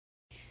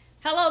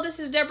Hello, this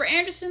is Deborah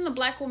Anderson, the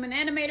Black Woman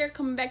Animator,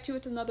 coming back to you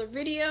with another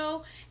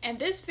video. And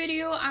this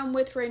video, I'm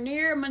with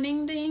Rainier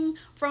Meningding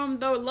from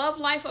The Love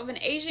Life of an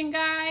Asian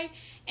Guy,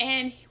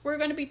 and we're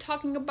going to be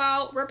talking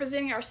about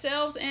representing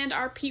ourselves and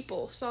our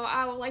people. So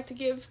I would like to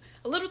give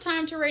a little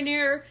time to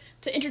Rainier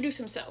to introduce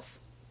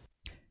himself.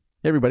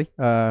 Hey everybody,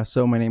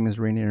 so my name is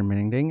Rainier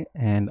Meningding,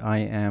 and I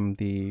am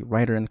the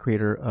writer and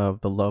creator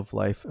of The Love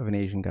Life of an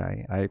Asian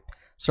Guy. I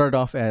started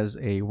off as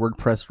a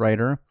WordPress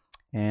writer,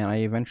 and I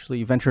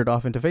eventually ventured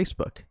off into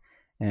Facebook.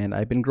 And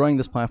I've been growing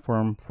this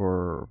platform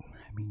for,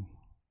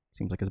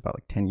 seems like it's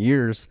about 10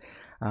 years.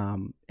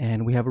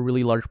 And we have a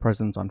really large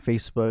presence on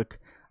Facebook,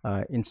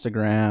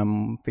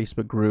 Instagram,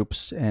 Facebook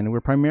groups, and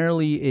we're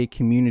primarily a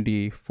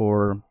community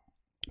for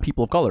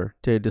people of color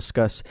to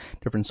discuss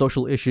different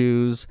social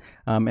issues.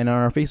 And on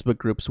our Facebook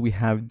groups, we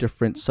have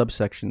different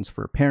subsections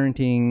for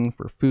parenting,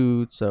 for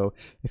food. So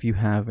if you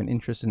have an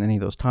interest in any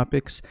of those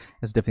topics,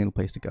 it's definitely the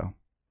place to go.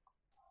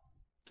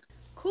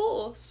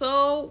 Cool.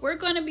 So we're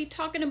going to be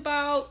talking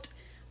about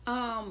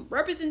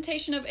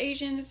representation of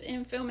Asians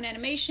in film and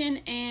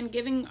animation and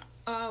giving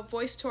a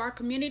voice to our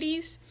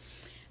communities.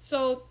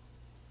 So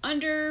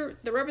under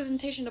the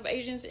representation of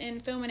Asians in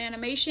film and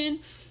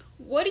animation,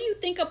 what do you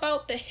think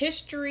about the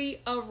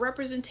history of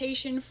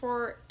representation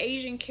for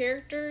Asian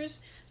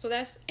characters? So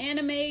that's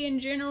anime in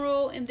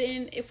general, and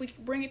then if we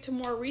bring it to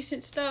more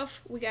recent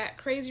stuff, we got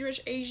Crazy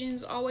Rich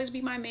Asians, Always Be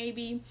My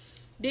Maybe,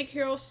 Big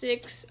Hero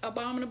 6,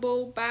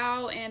 Abominable,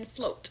 Bao, and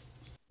Float.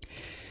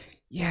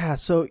 Yeah,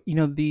 so,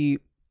 the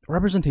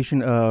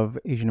representation of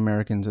Asian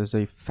Americans is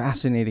a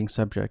fascinating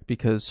subject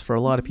because for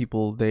a lot of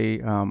people, they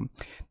don't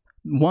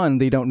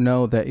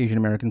know that Asian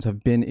Americans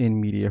have been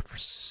in media for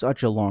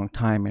such a long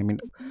time.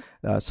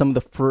 Some of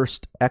the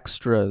first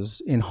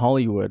extras in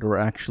Hollywood were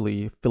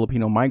actually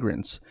Filipino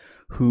migrants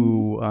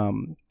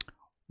who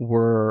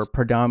were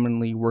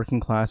predominantly working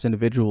class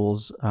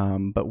individuals.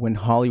 But when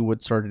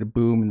Hollywood started to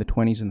boom in the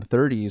 20s and the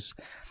 30s,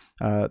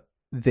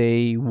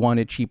 they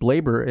wanted cheap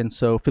labor. And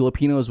so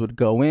Filipinos would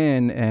go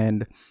in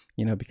and,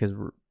 because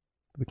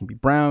we can be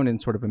brown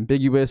and sort of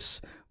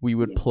ambiguous, we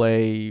would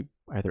play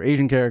either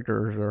Asian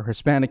characters or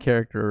Hispanic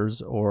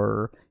characters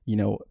or,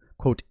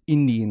 quote,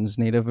 Indians,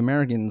 Native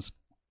Americans.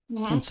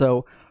 Yeah. And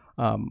so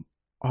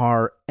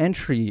our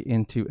entry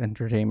into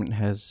entertainment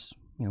has,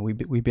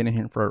 we've been in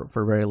here for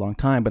a very long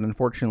time, but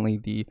unfortunately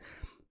the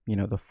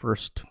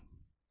first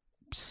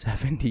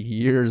 70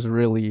 years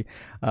really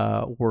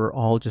were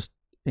all just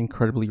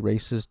incredibly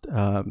racist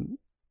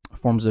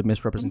forms of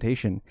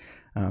misrepresentation.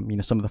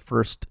 Some of the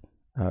first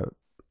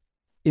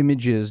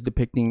images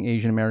depicting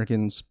Asian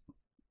Americans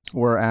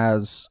were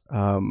as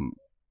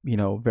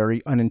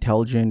very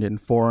unintelligent and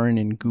foreign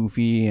and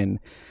goofy, and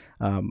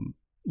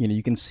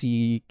you can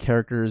see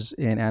characters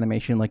in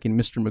animation like in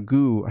Mr.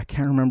 Magoo. I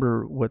can't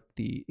remember what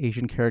the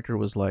Asian character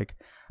was like,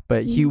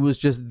 but he was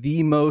just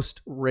the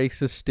most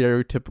racist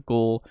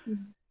stereotypical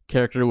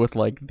character with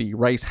the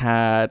rice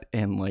hat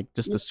and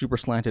just the super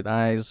slanted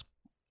eyes.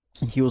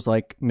 And he was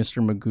like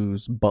Mr.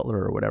 Magoo's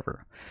butler or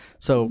whatever.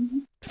 So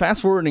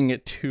fast forwarding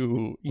it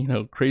to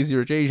Crazy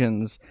Rich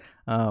Asians,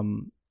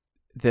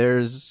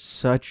 there's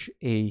such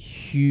a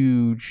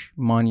huge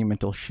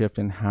monumental shift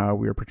in how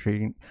we are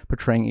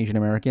portraying Asian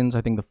Americans.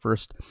 I think the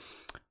first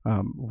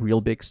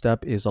real big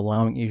step is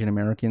allowing Asian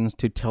Americans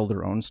to tell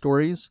their own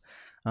stories.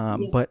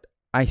 But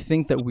I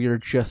think that we are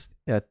just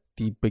at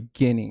the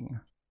beginning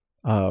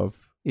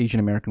of Asian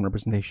American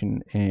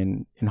representation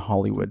in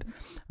Hollywood.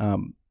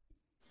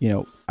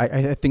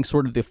 I think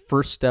sort of the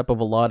first step of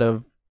a lot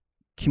of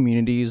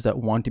communities that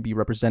want to be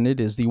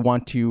represented is they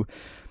want to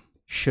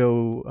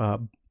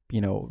show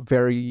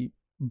very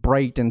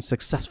bright and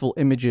successful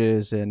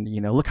images and,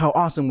 look how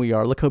awesome we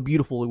are, look how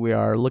beautiful we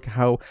are, look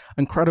how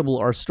incredible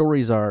our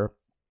stories are.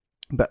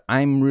 But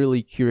I'm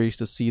really curious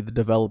to see the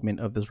development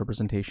of this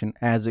representation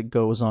as it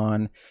goes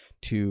on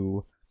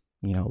to,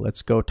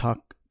 let's go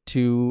talk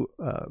to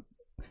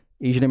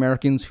Asian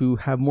Americans who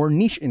have more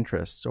niche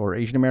interests, or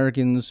Asian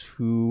Americans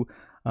who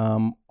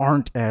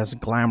aren't as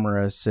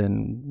glamorous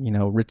and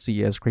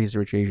ritzy as Crazy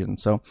Rich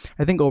Asians. So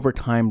I think over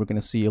time we're going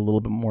to see a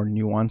little bit more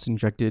nuance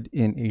injected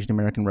in Asian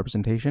American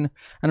representation,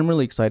 and I'm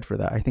really excited for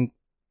that. I think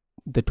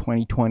the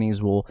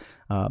 2020s will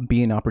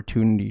be an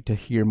opportunity to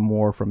hear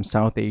more from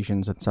South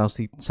Asians and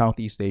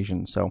Southeast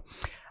Asians. So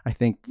I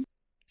think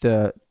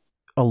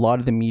a lot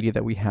of the media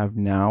that we have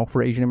now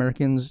for Asian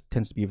Americans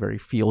tends to be very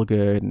feel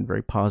good and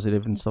very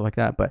positive and stuff like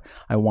that, but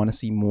I want to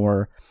see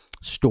more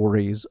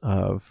stories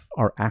of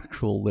our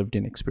actual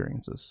lived-in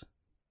experiences.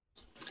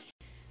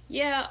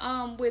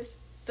 Yeah, with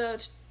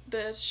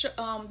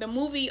the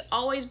movie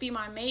Always Be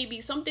My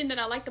Maybe, something that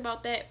I liked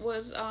about that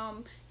was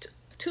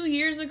 2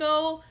 years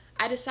ago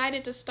I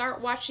decided to start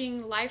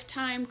watching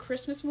Lifetime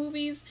Christmas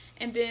movies,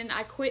 and then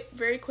I quit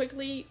very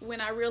quickly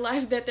when I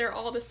realized that they're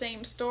all the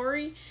same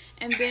story.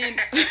 And then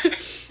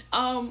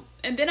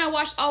and then I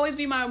watched Always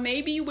Be My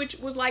Maybe, which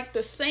was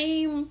the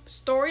same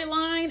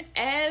storyline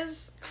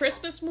as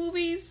Christmas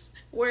movies,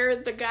 where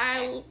the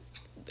guy,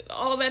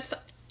 all that's,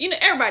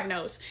 everybody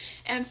knows.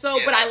 And so,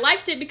 but I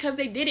liked it because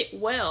they did it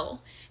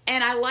well.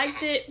 and I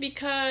liked it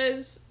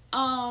because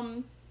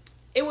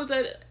it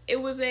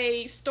was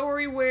a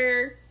story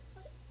where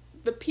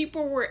the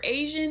people were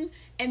Asian,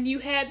 and you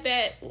had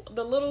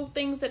the little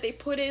things that they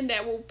put in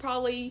that will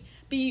probably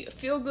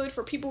feel good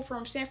for people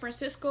from San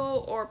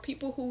Francisco or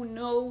people who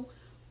know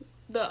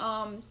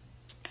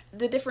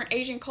the different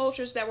Asian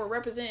cultures that were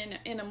represented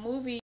in a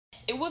movie.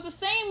 It was the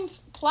same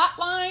plot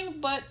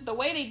line, but the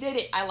way they did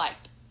it, I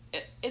liked.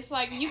 It's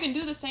like you can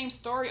do the same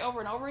story over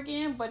and over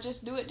again, but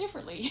just do it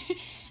differently.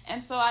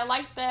 And so I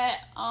liked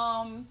that.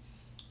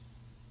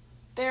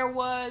 There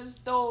was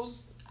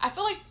those. I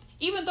feel like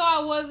even though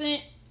I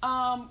wasn't,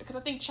 because I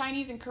think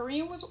Chinese and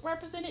Korean was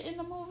represented in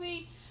the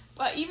movie,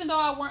 but even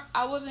though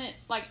I wasn't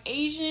like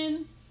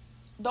Asian,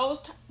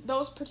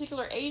 those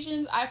particular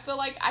Asians, I feel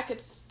like I could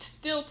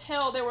still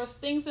tell there was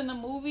things in the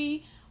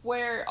movie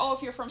where, oh,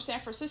 if you're from San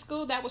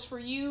Francisco, that was for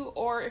you,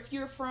 or if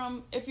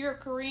you're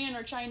Korean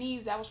or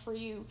Chinese, that was for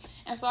you.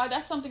 And so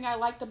that's something I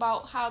liked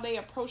about how they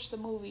approached the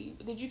movie.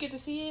 Did you get to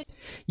see it?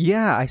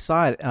 Yeah, I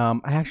saw it. I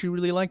actually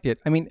really liked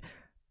it. I mean,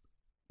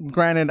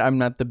 granted, I'm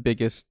not the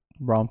biggest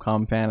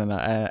rom-com fan,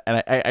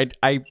 and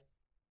I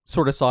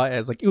sort of saw it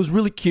as like, it was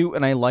really cute,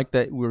 and I liked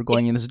that we were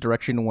going in this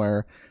direction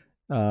where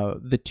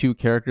the two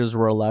characters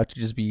were allowed to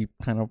just be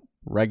kind of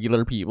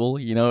regular people.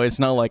 You know, it's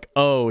not like,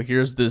 oh,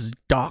 here's this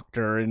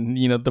doctor and,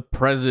 you know, the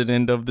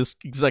president of this,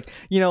 it's like,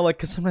 you know, like,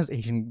 because sometimes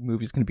Asian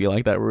movies can be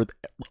like that where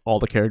all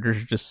the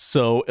characters are just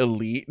so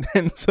elite.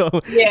 And so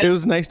It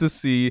was nice to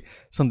see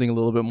something a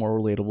little bit more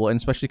relatable, and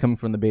especially coming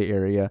from the Bay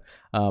Area.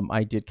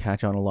 I did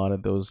catch on a lot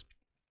of those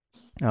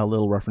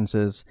little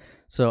references,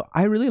 so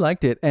I really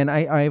liked it. And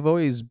I've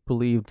always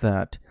believed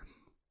that,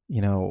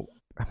 you know,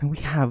 I mean, we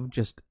have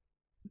just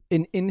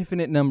an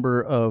infinite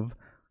number of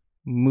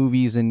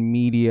movies and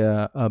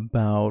media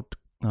about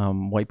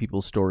white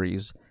people's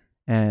stories,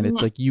 and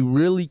it's like you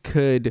really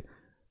could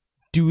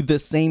do the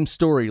same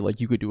story. Like,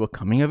 you could do a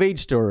coming of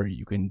age story,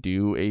 you can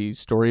do a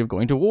story of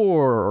going to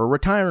war or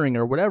retiring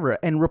or whatever,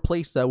 and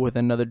replace that with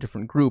another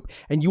different group,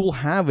 and you will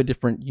have a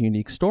different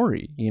unique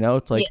story. You know,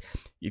 it's like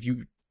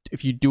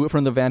if you do it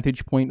from the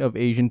vantage point of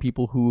Asian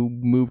people who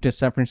moved to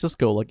San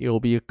Francisco, like, it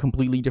will be a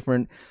completely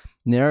different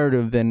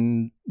narrative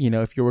than, you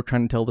know, if you were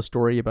trying to tell the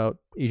story about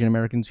Asian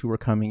Americans who were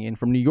coming in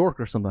from New York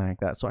or something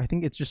like that. So I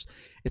think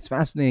it's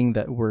fascinating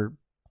that we're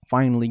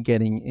finally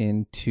getting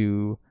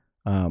into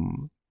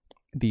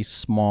these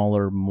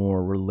smaller,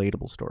 more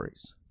relatable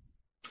stories.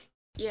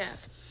 Yeah.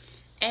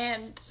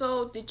 And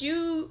so did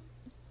you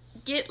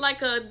get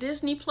like a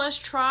Disney Plus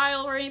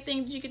trial or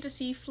anything? Did you get to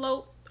see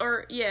Float?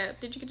 Did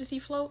you get to see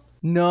Float?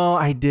 No,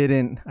 I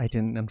didn't,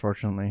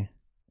 unfortunately.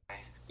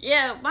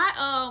 Yeah,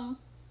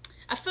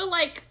 I feel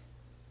like,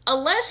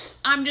 unless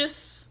I'm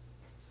just,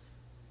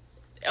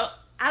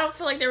 I don't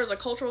feel like there was a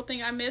cultural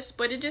thing I missed,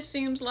 but it just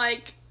seems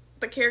like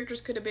the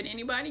characters could have been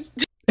anybody.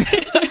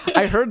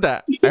 I heard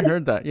that.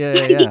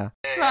 Yeah.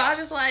 So I was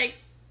just like,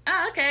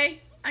 oh,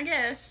 okay, I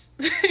guess.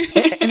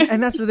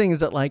 and that's the thing, is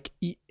that, like,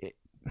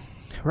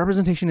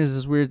 representation is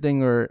this weird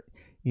thing where,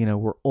 you know,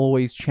 we're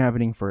always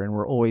championing for it, and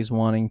we're always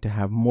wanting to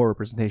have more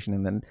representation,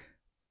 and then,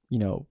 you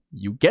know,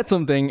 you get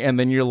something, and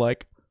then you're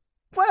like,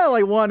 well,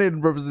 I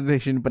wanted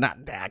representation, but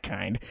not that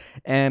kind.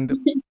 And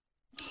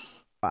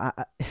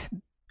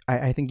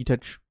I think you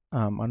touch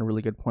on a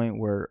really good point,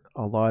 where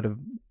a lot of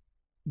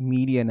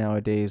media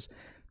nowadays,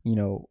 you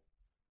know,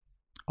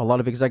 a lot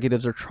of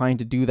executives are trying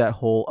to do that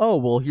whole, oh,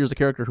 well, here's a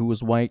character who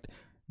was white,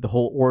 the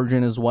whole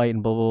origin is white,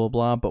 and blah, blah, blah,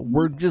 blah, but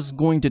we're just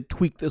going to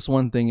tweak this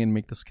one thing and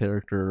make this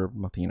character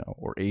Latino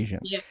or Asian.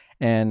 Yeah.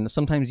 And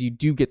sometimes you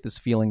do get this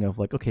feeling of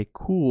like, okay,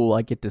 cool,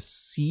 I get to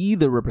see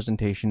the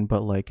representation,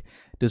 but like,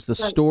 does the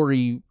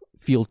story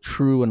feel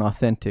true and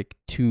authentic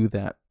to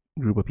that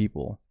group of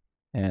people?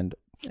 And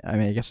I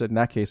mean, I guess in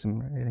that case,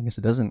 I guess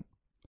it doesn't.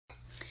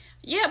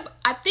 Yeah, but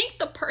I think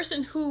the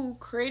person who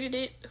created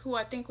it, who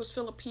I think was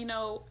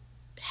Filipino,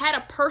 had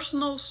it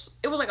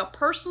was like a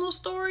personal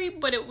story,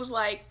 but it was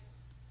like,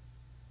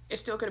 it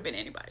still could have been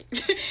anybody.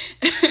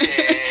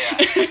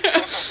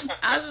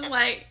 I was just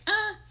like,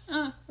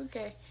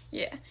 okay,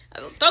 yeah.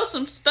 I'll throw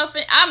some stuff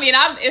in. I mean,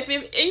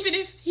 even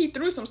if he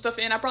threw some stuff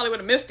in, I probably would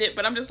have missed it.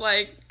 But I'm just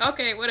like,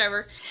 okay,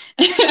 whatever.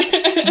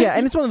 Yeah,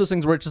 and it's one of those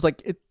things where it's just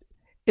like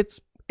it's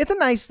a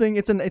nice thing.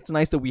 It's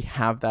nice that we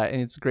have that, and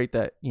it's great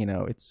that, you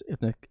know, it's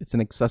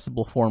an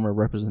accessible form of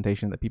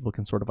representation that people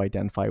can sort of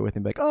identify with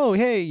and be like, oh,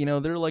 hey, you know,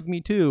 they're like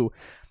me too.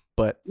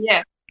 But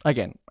yeah,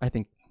 again, I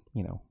think,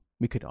 you know,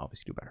 we could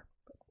obviously do better.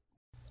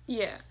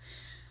 Yeah.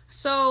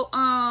 So,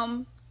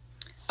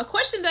 a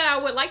question that I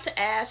would like to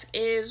ask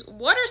is,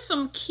 what are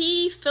some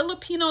key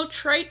Filipino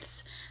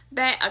traits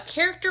that a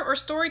character or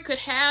story could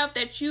have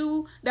that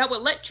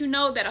would let you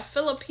know that a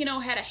Filipino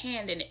had a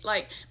hand in it?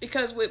 Like,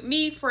 because with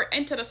me, for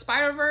Into the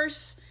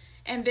Spider-Verse,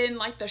 and then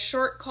like the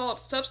short called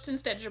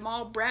Substance that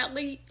Jamal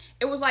Bradley,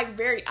 it was like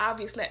very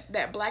obvious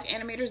that black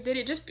animators did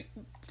it,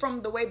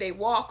 from the way they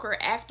walk or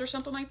act or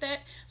something like that.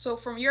 So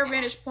from your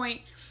vantage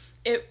point,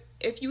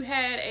 if you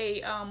had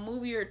a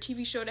movie or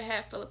TV show that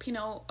had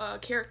Filipino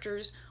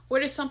characters,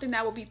 what is something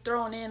that will be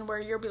thrown in where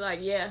you'll be like,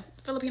 yeah,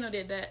 Filipino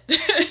did that?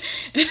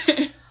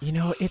 You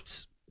know,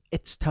 it's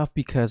tough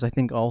because I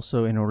think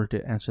also in order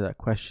to answer that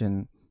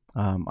question,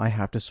 I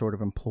have to sort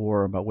of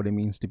implore about what it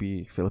means to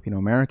be Filipino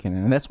American,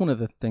 and that's one of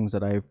the things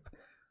that I've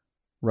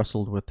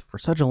wrestled with for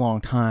such a long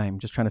time,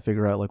 just trying to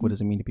figure out like what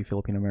does it mean to be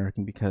Filipino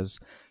American, because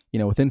you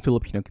know within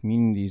Filipino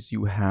communities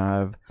you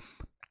have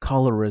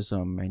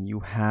colorism and you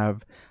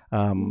have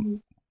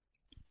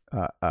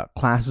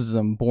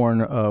classism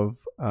born of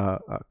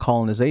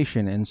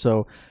colonization, and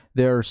so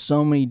there are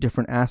so many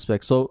different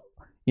aspects. So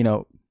you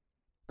know,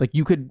 like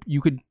you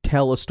could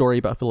tell a story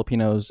about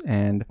Filipinos,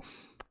 and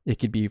it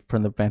could be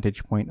from the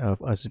vantage point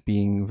of us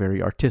being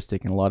very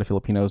artistic, and a lot of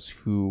Filipinos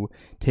who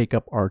take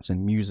up arts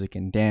and music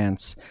and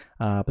dance.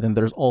 But then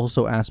there's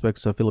also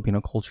aspects of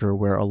Filipino culture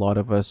where a lot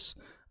of us,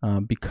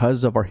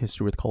 because of our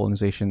history with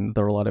colonization,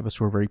 there are a lot of us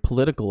who are very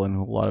political, and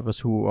a lot of us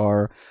who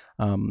are,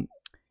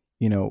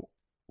 you know,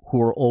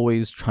 who are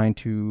always trying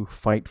to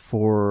fight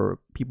for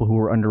people who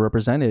are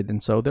underrepresented.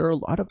 And so there are a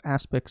lot of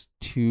aspects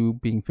to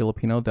being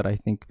Filipino that I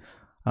think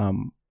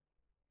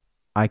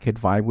I could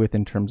vibe with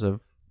in terms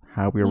of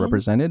how we are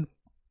represented.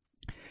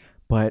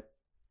 But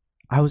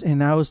I was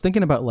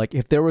thinking about like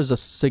if there was a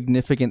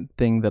significant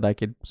thing that I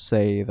could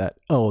say that,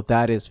 oh,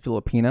 that is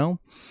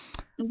Filipino.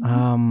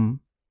 And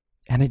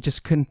I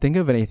just couldn't think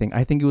of anything.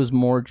 I think it was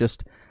more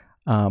just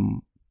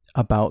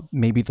about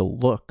maybe the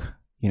look.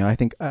 You know, I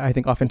think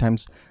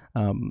oftentimes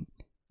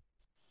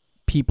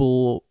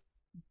people,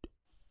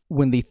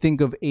 when they think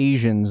of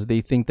Asians,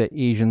 they think that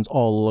Asians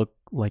all look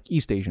like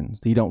East Asians.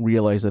 They don't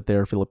realize that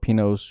there are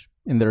Filipinos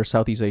and there are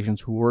Southeast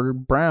Asians who are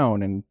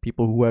brown, and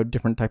people who have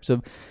different types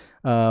of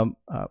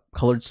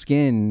colored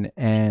skin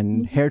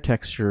and hair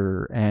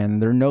texture,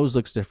 and their nose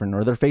looks different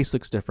or their face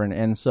looks different.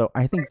 And so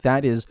I think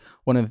that is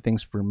one of the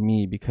things for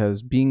me,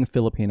 because being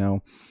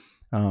Filipino,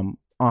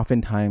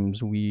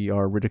 oftentimes we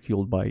are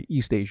ridiculed by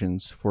East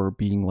Asians for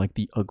being like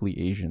the ugly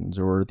Asians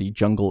or the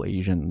jungle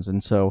Asians.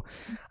 And so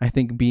I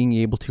think being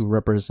able to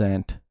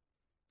represent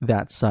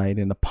that side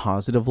in a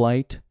positive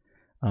light,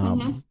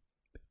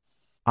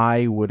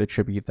 I would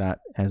attribute that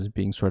as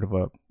being sort of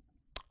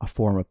a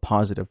form of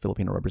positive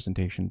Filipino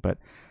representation. But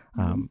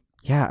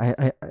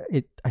yeah,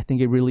 I think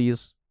it really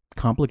is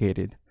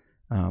complicated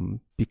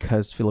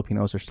because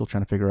Filipinos are still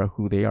trying to figure out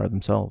who they are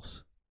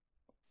themselves.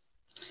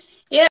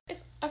 Yeah,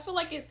 I feel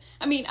like it.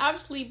 I mean,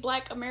 obviously,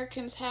 Black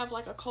Americans have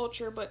like a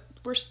culture, but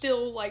we're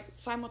still like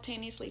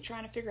simultaneously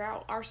trying to figure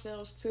out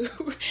ourselves too.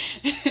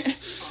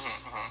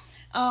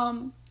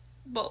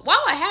 But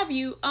while I have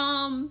you,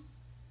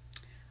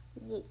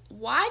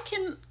 why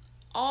can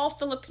all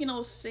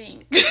Filipinos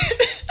sing?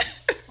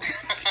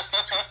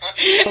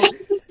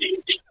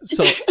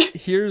 So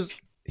here's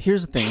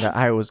the thing that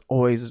I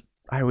always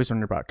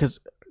wondered about, because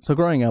so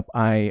growing up,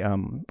 I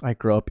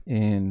grew up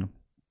in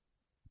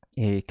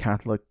a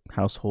Catholic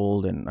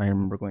household, and I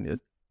remember going to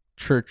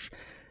church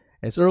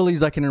as early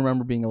as I can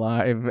remember being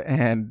alive.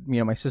 And you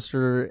know, my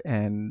sister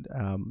and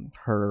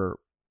her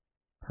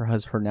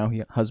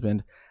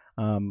husband,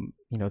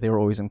 you know, they were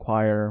always in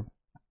choir,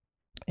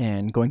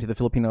 and going to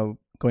Filipino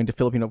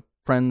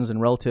friends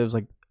and relatives,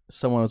 like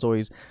someone was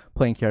always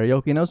playing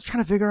karaoke, and I was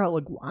trying to figure out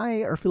like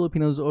why are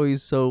Filipinos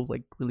always so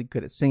like really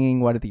good at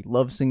singing? Why do they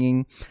love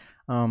singing?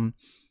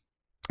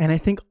 And I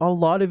think a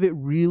lot of it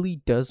really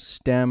does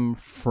stem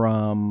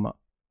from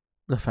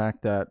the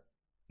fact that,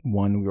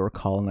 one, we were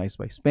colonized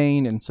by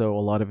Spain, and so a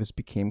lot of us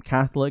became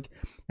Catholic,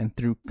 and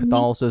through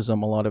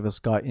Catholicism, a lot of us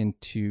got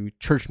into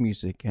church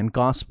music and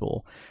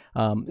gospel,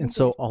 and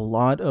so a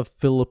lot of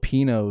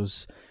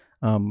Filipinos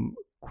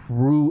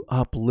grew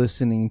up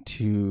listening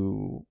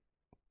to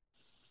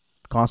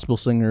gospel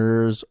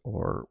singers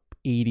or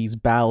 80s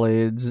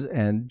ballads,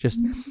 and just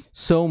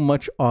so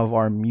much of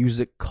our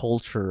music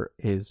culture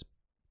is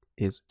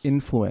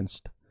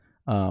influenced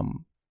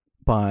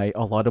by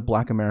a lot of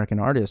Black American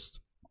artists.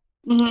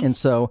 And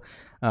so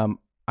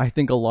I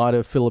think a lot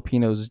of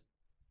Filipinos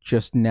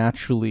just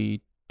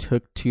naturally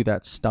took to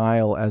that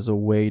style as a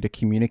way to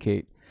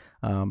communicate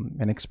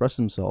and express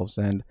themselves.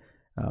 And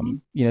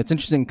you know, it's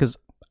interesting because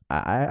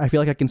I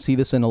feel like I can see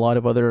this in a lot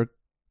of other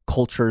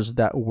cultures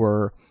that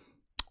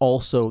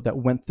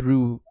went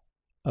through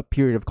a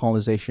period of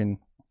colonization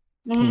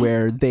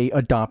where they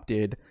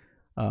adopted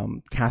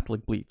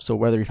Catholic beliefs. So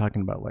whether you're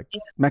talking about like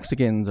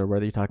Mexicans or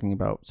whether you're talking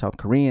about South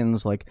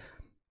Koreans, like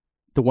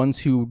the ones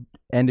who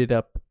ended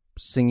up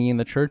singing in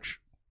the church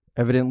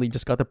evidently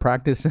just got the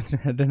practice and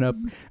ended up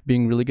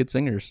being really good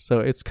singers. So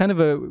it's kind of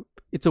a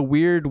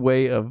weird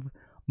way of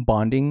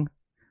bonding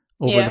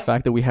over the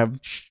fact that we have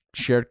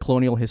shared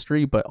colonial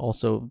history, but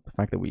also the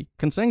fact that we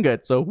can sing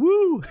good. So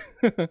woo!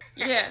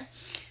 Yeah.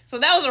 So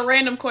that was a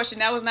random question.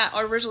 That was not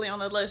originally on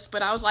the list,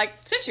 but I was like,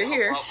 since you're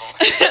here.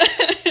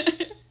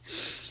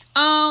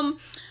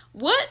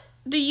 What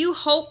do you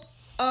hope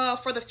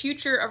for the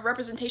future of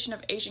representation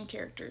of Asian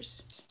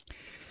characters?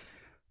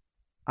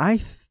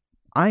 I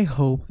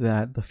hope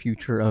that the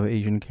future of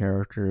Asian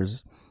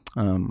characters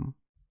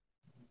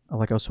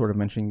like I was sort of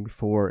mentioning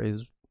before,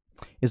 is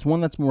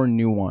one that's more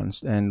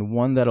nuanced and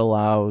one that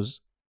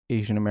allows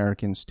Asian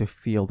Americans to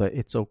feel that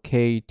it's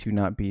okay to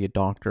not be a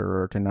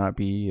doctor or to not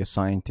be a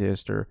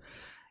scientist, or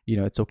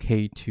it's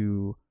okay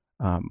to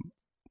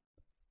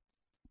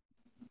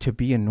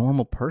be a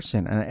normal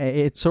person. And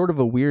it's sort of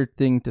a weird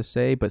thing to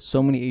say, but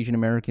so many Asian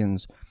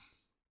Americans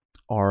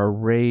are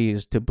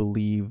raised to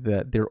believe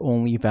that they're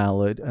only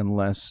valid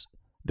unless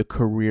the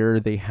career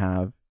they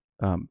have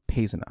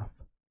pays enough,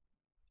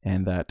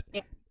 and that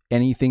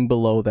anything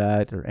below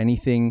that, or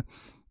anything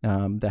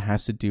that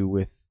has to do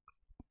with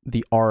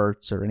the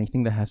arts, or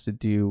anything that has to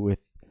do with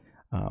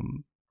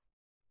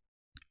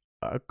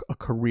a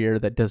career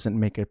that doesn't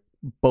make a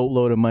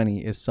boatload of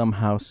money, is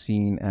somehow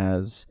seen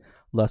as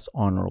less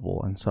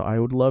honorable. And so I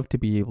would love to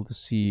be able to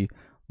see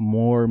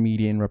more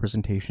media and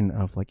representation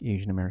of like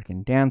Asian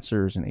American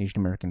dancers and Asian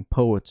American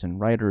poets and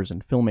writers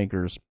and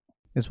filmmakers.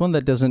 It's one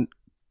that doesn't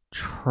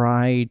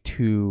try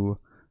to,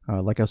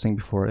 like I was saying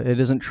before, it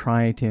doesn't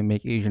try to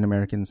make Asian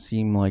Americans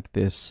seem like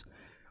this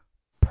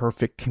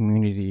perfect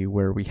community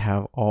where we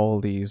have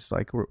all these,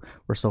 like,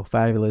 we're so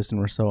fabulous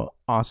and we're so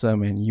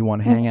awesome and you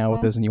want to hang out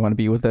with us and you want to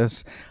be with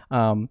us.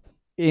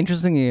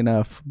 Interestingly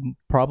enough,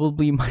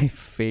 probably my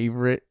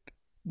favorite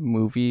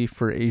movie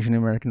for Asian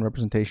American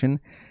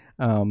representation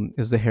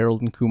is the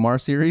Harold and Kumar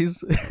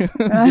series.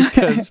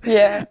 Because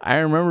I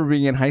remember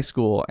being in high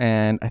school,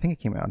 and I think it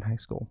came out in high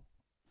school,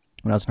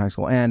 when I was in high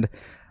school, and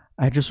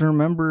I just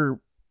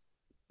remember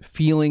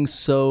feeling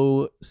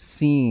so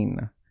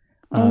seen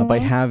by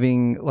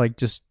having like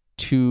just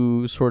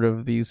two sort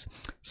of these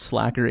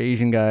slacker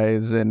Asian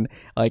guys, and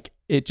like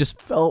it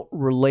just felt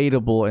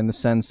relatable in the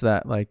sense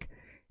that like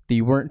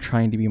they weren't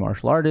trying to be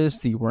martial artists,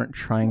 they weren't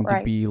trying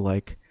to be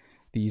like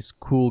these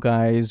cool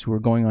guys who are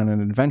going on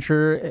an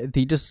adventure.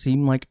 They just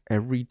seem like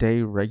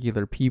everyday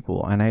regular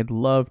people, and I'd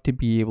love to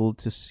be able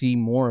to see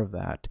more of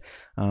that.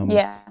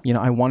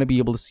 I want to be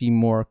able to see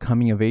more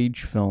coming of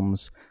age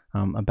films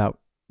about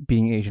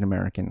being Asian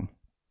American.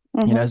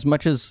 As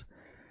much as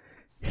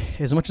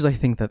I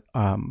think that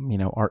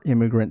our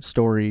immigrant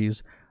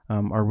stories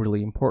are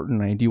really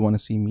important, I do want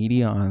to see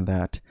media on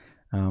that.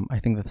 I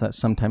think that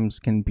sometimes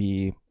can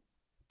be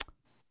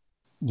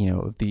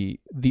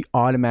the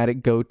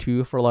automatic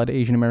go-to for a lot of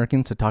Asian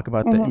Americans to talk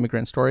about the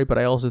immigrant story. But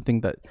I also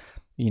think that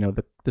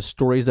the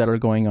stories that are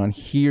going on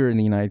here in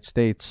the United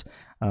States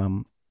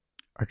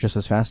are just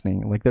as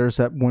fascinating. Like there's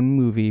that one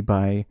movie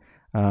by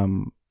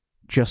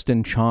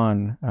Justin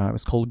Chon, it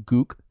was called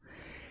Gook,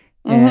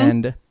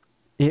 and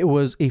it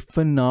was a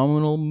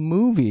phenomenal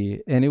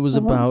movie, and it was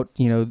about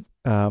I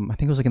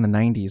think it was like in the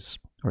 90s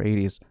or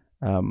 80s.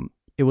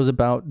 It was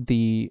about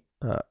the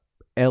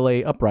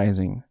LA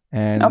uprising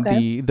and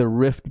the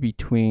rift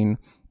between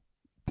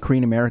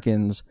Korean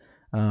Americans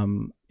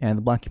and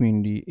the Black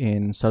community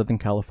in Southern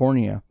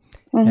California.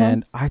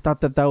 And I thought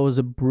that was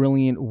a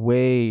brilliant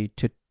way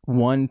to,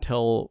 one,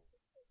 tell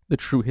the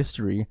true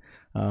history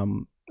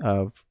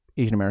of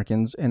Asian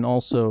Americans, and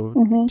also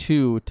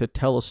two, to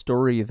tell a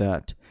story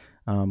that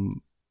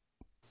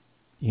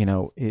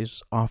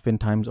is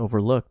oftentimes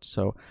overlooked.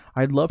 So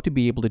I'd love to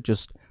be able to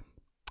just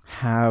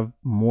have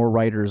more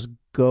writers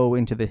go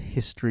into the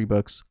history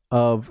books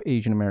of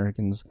Asian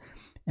Americans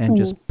and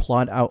just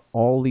plot out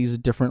all these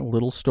different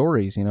little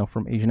stories,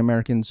 from Asian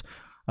Americans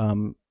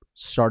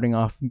starting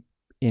off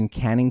in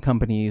canning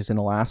companies in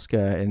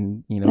Alaska,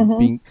 and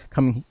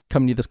coming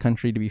to this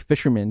country to be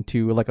fishermen,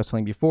 to, like I was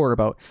saying before,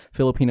 about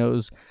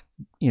Filipinos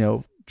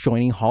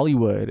joining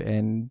Hollywood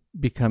and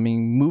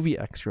becoming movie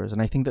extras.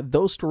 And I think that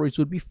those stories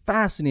would be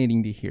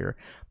fascinating to hear,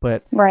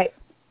 but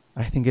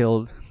I think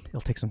it'll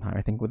take some time.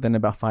 I think within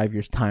about 5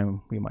 years'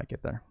 time we might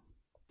get there.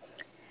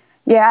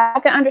 Yeah, I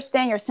can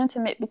understand your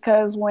sentiment,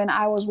 because when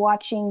I was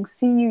watching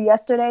See You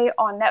Yesterday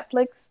on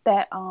Netflix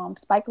that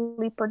Spike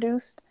Lee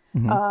produced,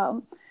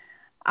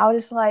 I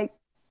was just like,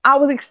 I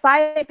was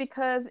excited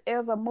because it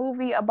was a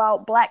movie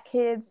about Black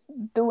kids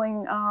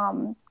doing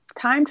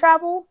time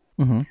travel.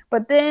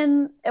 But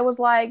then it was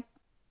like,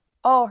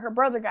 oh, her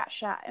brother got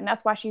shot, and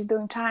that's why she's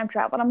doing time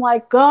travel. And I'm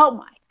like, oh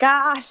my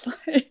gosh,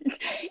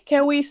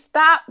 can we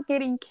stop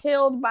getting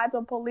killed by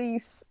the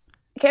police?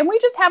 Can we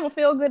just have a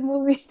feel-good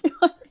movie?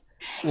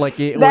 Like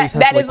it always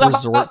has to like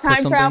resort to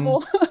something.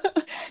 Travel.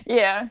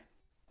 Yeah.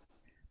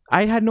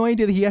 I had no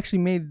idea that he actually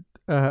made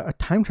a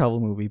time travel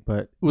movie,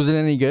 but was it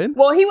any good?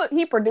 Well,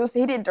 he produced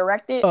it. He didn't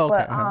direct it,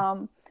 but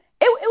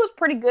it was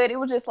pretty good. It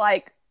was just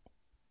like,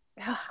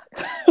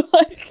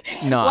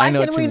 no, why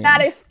can we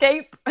not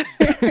escape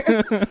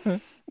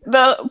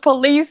the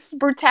police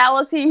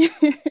brutality?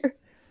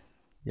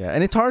 Yeah,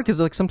 and it's hard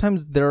because like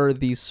sometimes there are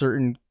these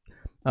certain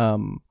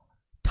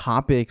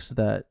topics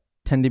that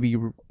tend to be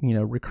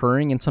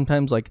recurring, and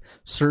sometimes like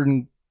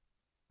certain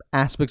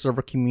aspects of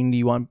our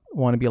community want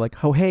to be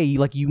like, oh hey,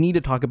 like you need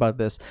to talk about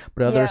this,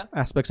 but other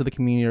aspects of the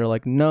community are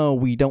like, no,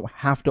 we don't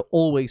have to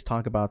always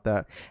talk about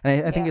that.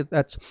 And I think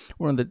that's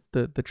one of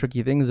the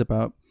tricky things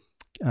about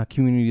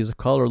communities of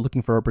color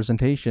looking for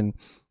representation.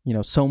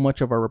 So much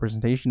of our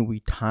representation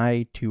we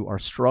tie to our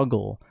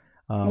struggle,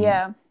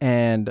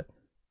 and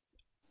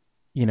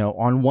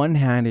on one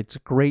hand, it's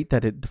great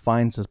that it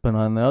defines us, but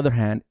on the other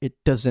hand, it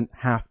doesn't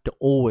have to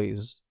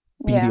always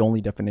be the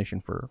only definition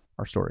for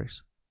our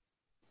stories.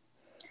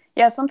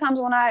 Yeah, sometimes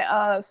when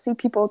I see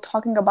people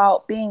talking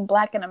about being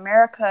Black in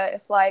America,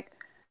 it's like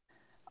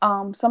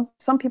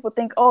some people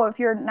think, oh, if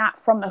you're not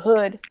from the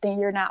hood, then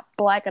you're not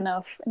Black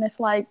enough. And it's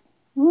like,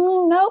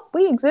 nope,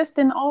 we exist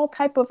in all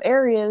type of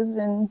areas.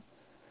 And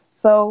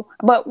so,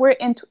 but we're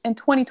in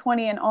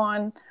 2020 and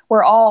on,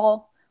 we're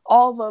all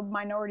the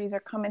minorities are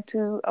coming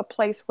to a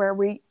place where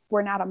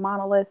we're not a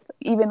monolith,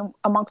 even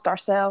amongst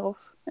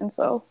ourselves. And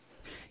so,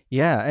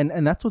 yeah,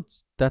 and that's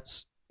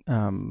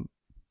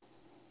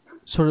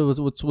sort of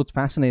what's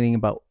fascinating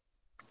about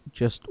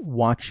just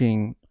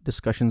watching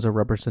discussions of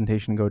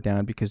representation go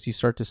down, because you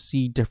start to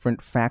see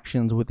different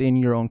factions within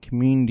your own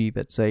community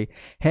that say,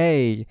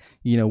 hey,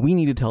 we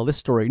need to tell this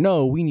story.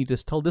 No, we need to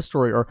tell this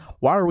story. Or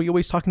why are we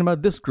always talking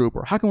about this group?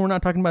 Or how come we're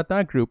not talking about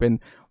that group? And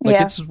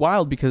it's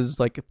wild, because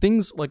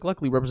things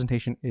luckily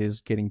representation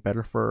is getting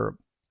better for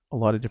a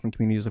lot of different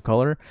communities of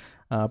color.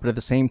 But at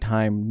the same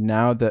time,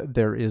 now that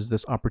there is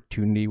this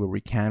opportunity where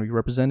we can be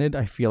represented,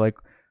 I feel like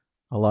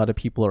a lot of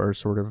people are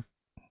sort of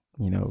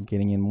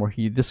getting in more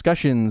heated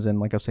discussions. And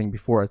like I was saying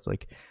before, it's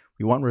like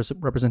we want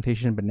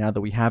representation, but now that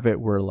we have it,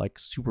 we're like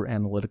super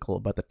analytical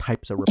about the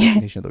types of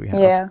representation that we have.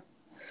 Yeah.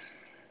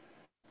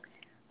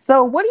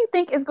 So what do you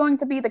think is going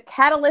to be the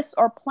catalyst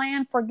or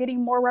plan for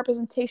getting more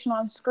representation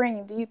on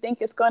screen? Do you think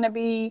it's going to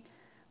be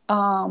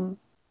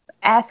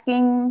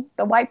asking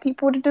the white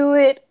people to do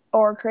it,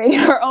 or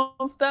creating our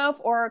own stuff,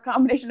 or a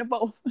combination of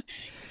both?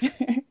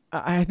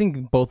 I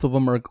think both of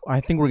them are. I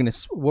think what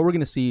we're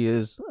gonna see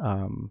is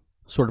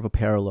sort of a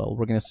parallel.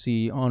 We're going to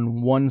see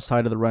on one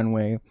side of the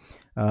runway,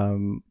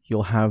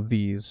 you'll have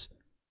these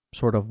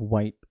sort of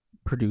white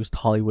produced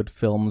Hollywood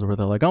films where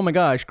they're like, oh my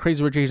gosh,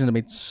 Crazy Rich Asians have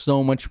made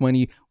so much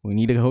money, we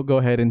need to go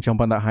ahead and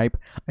jump on that hype.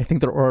 I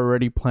think they're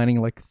already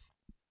planning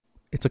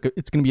it's going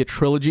to be a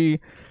trilogy.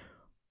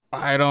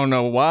 I don't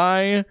know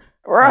why.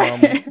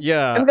 Right.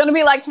 Yeah. It's going to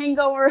be like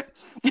Hangover.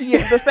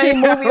 Yeah. The same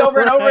movie over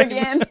and over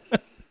again,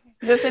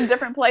 just in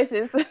different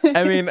places.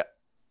 I mean,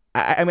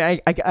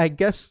 I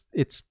guess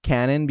it's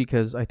canon,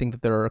 because I think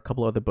that there are a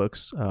couple other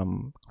books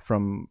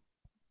from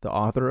the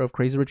author of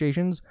Crazy Rich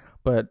Asians,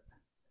 but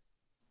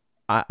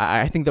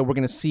I think that we're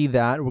going to see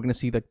that. We're going to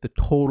see the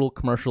total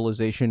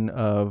commercialization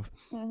of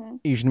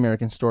Asian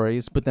American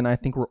stories, but then I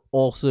think we're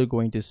also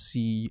going to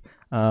see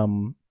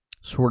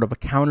sort of a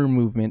counter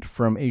movement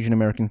from Asian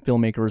American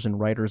filmmakers and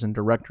writers and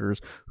directors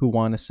who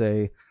want to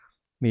say,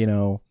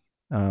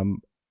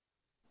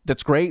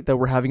 that's great that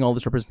we're having all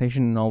this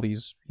representation in all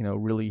these,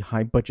 really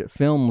high budget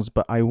films,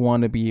 but I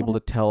want to be able to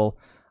tell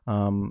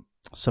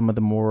some of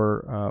the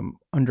more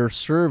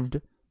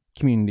underserved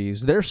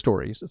communities their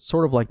stories. It's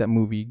sort of like that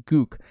movie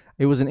Gook.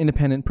 It was an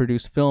independent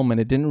produced film and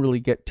it didn't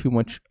really get too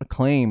much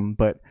acclaim,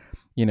 but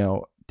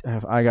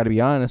I got to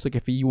be honest, like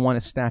if you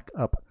want to stack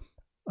up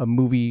a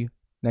movie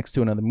next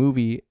to another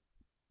movie,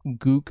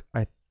 Gook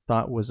I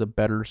thought was a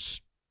better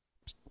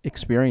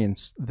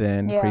experience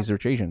than Crazy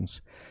Rich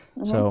Asians.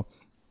 So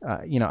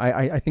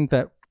I think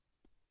that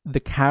the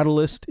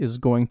catalyst is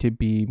going to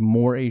be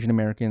more Asian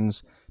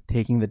Americans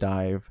taking the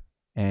dive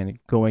and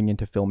going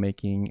into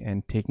filmmaking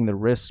and taking the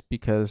risk,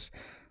 because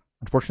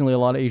unfortunately a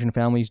lot of Asian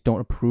families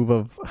don't approve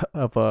of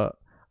a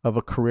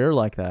career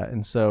like that.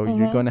 And so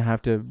we're going to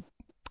have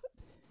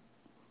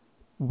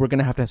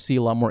to see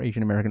a lot more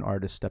Asian American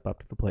artists step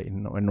up to the plate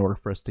in order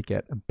for us to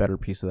get a better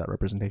piece of that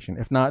representation.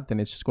 If not, then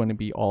it's just going to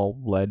be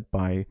all led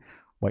by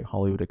white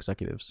Hollywood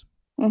executives.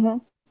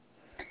 I'm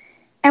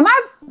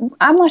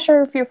not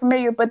sure if you're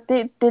familiar, but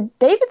did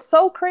David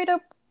So create a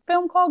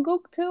film called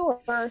Gook too?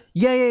 Or?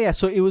 Yeah.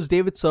 So it was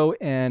David So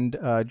and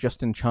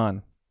Justin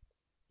Chan.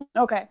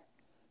 Okay.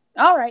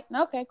 All right.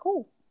 Okay,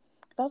 cool.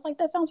 I was like,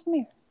 that sounds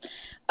familiar.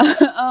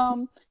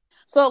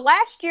 So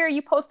last year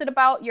you posted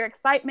about your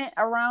excitement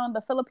around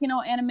the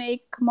Filipino anime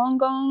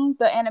Kamongong,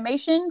 the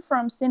animation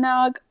from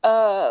Sinag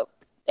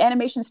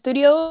Animation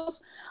Studios.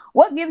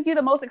 What gives you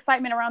the most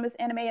excitement around this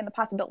anime and the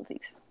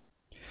possibilities?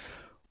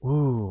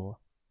 Ooh.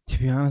 To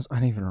be honest, I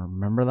don't even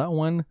remember that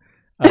one.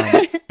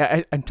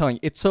 I'm telling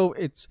you, it's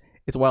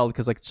wild,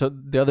 because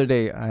the other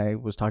day I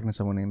was talking to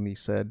someone and they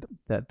said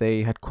that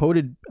they had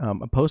quoted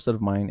a post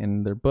of mine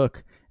in their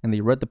book, and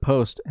they read the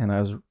post, and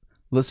I was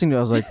listening to it,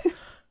 I was like,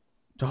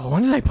 oh,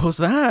 when did I post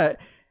that?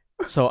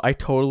 So I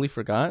totally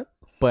forgot.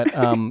 But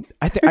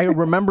I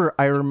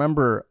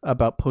remember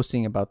about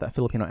posting about that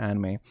Filipino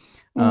anime.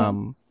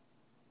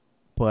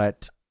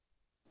 But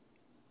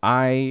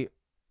I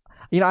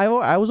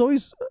was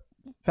always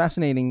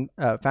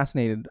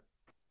fascinated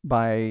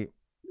by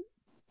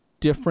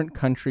different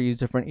countries,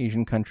 different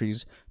Asian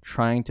countries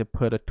trying to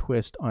put a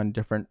twist on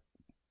different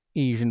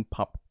Asian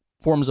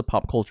forms of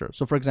pop culture.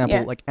 So for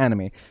example, like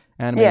anime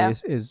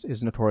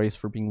is notorious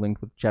for being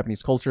linked with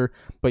Japanese culture,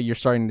 but you're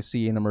starting to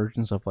see an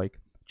emergence of like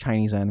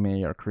Chinese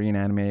anime or Korean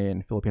anime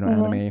and Filipino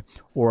anime,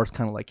 or it's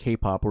kind of like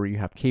K-pop, where you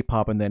have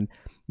K-pop and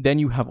then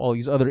you have all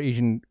these other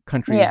Asian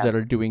countries that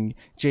are doing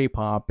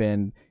J-pop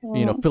and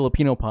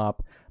Filipino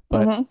pop.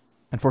 But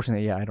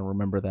Unfortunately, yeah, I don't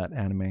remember that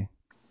anime.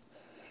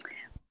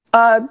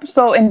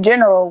 So in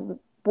general,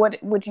 what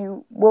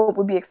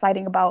would be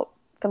exciting about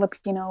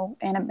Filipino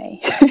anime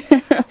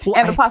Well,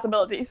 and the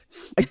possibilities?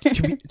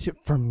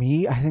 For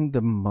me, I think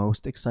the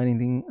most exciting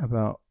thing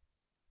about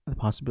the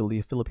possibility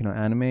of Filipino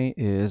anime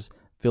is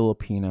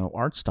Filipino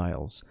art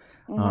styles.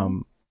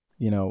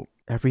 Mm-hmm.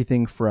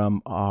 Everything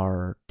from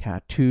our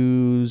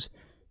tattoos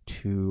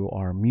to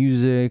our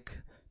music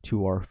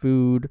to our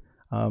food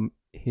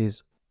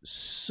is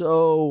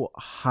so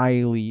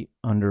highly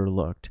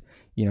underlooked.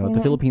 The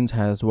Mm-hmm. Philippines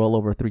has well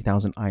over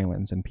 3,000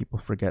 islands, and people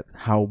forget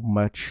how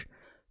much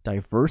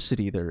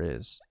diversity there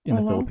is in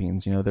the Mm-hmm.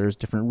 Philippines. There's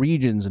different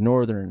regions,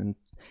 northern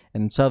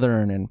and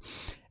southern,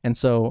 and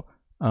so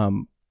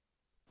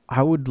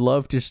I would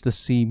love just to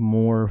see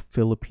more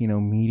Filipino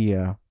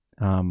media,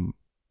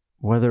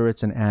 whether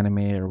it's an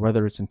anime or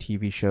whether it's in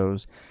TV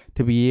shows,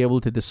 to be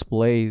able to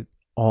display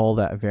all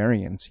that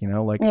variance.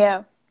 Like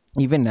Yeah.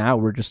 even now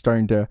we're just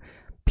starting to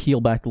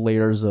peel back the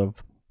layers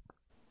of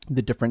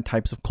the different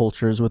types of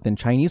cultures within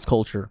Chinese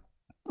culture.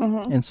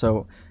 Mm-hmm. And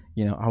so,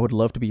 I would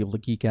love to be able to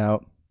geek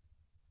out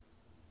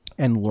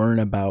and learn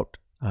about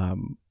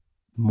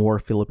more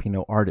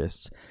Filipino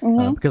artists,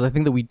 Mm-hmm. because I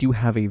think that we do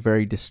have a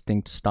very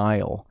distinct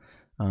style,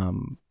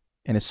 and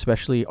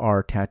especially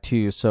our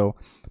tattoos. So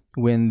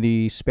when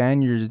the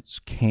Spaniards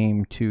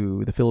came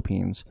to the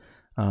Philippines,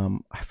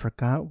 I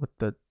forgot what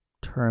the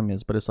term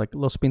is, but it's like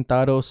Los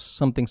Pintados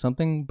something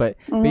something. But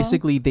Mm-hmm.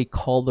 basically, they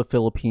call the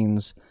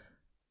Philippines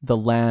the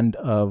land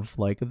of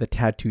like the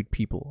tattooed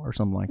people or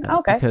something like that,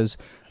 Okay. because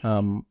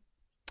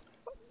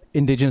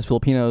indigenous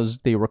Filipinos,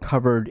 they were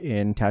covered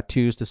in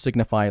tattoos to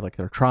signify like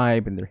their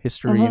tribe and their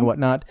history Mm-hmm. and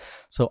whatnot.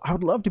 So I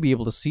would love to be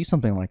able to see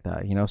something like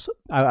that. So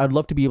I'd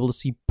love to be able to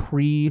see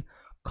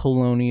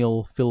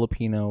pre-colonial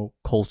Filipino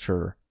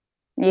culture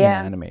in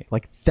Yeah. anime.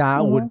 Like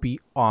that Mm-hmm. would be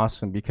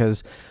awesome,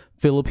 because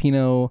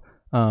Filipino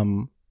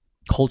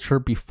culture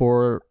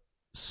before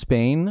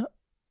Spain,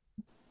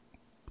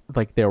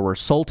 like there were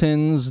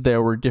sultans,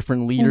 there were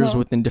different leaders Mm-hmm.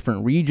 within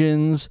different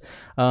regions,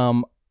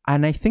 and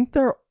I think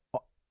there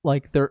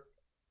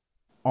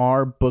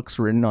are books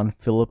written on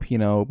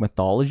Filipino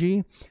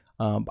mythology.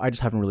 I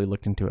just haven't really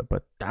looked into it,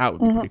 but that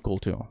would be Mm-hmm. pretty cool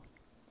too.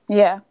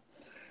 Yeah.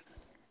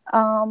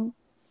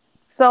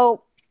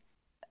 So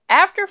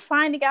after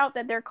finding out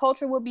that their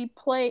culture would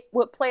play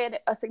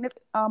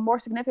a more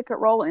significant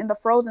role in the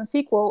Frozen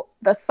sequel,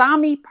 the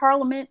Sami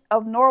Parliament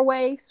of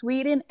Norway,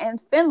 Sweden,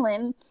 and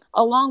Finland,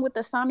 along with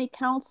the Sami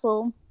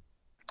Council,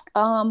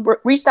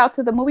 reached out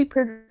to the movie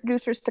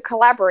producers to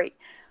collaborate.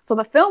 So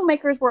the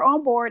filmmakers were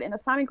on board, and the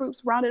Sami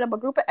groups rounded up a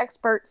group of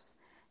experts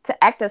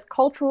to act as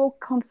cultural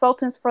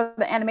consultants for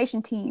the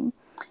animation team.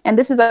 And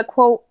this is a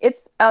quote.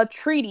 It's a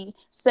treaty,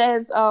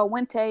 says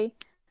Wente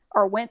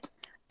or Went.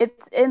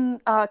 It's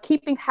in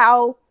keeping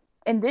how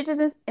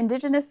indigenous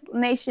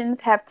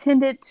nations have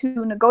tended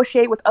to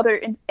negotiate with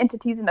other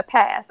entities in the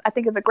past. I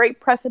think it's a great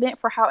precedent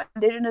for how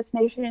indigenous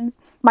nations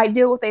might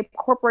deal with a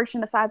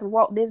corporation the size of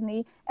Walt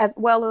Disney, as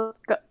well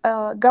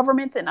as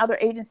governments and other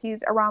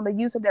agencies around the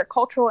use of their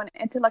cultural and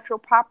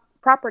intellectual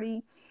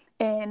property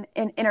in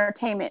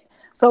entertainment.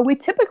 So we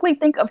typically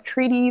think of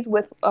treaties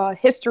with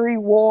history,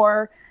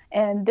 war,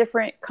 and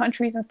different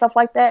countries and stuff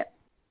like that.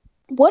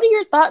 What are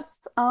your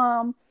thoughts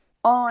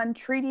on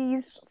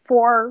treaties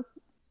for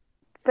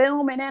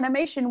film and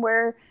animation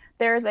where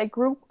there's a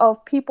group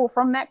of people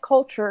from that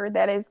culture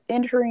that is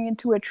entering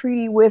into a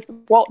treaty with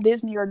Walt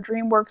Disney or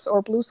DreamWorks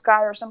or Blue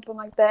Sky or something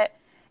like that,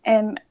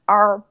 and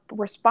are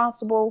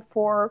responsible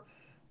for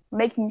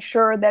making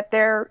sure that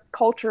their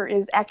culture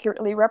is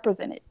accurately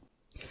represented?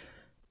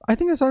 I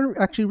think that's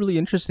actually really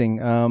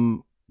interesting.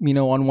 On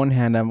one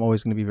hand, I'm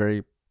always going to be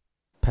very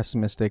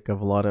pessimistic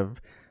of a lot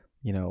of,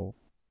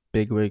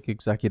 bigwig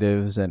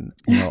executives, and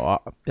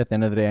at the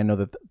end of the day, I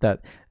know that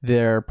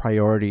their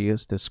priority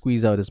is to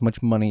squeeze out as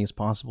much money as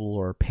possible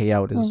or pay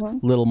out as Mm-hmm.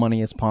 little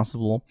money as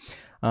possible.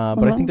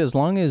 But I think that as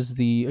long as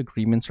the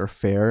agreements are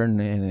fair and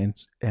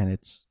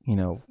it's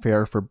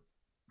fair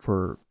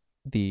for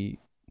the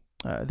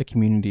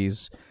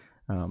communities,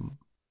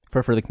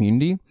 for the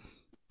community,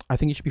 I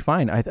think it should be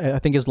fine. I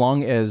think as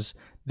long as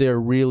there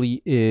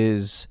really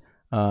is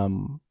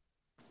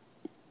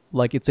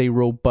like it's a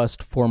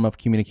robust form of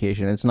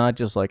communication. It's not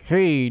just like,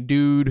 hey,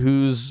 dude,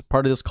 who's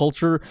part of this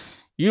culture,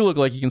 you look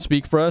like you can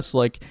speak for us.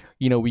 Like,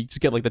 we just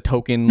get like the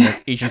token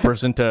like Asian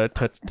person to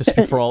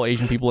speak for all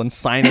Asian people and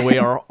sign away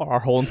our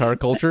whole entire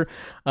culture.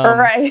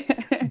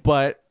 Right.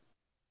 But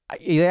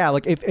yeah,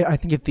 like I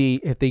think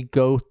if they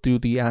go through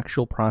the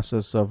actual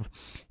process of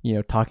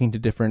talking to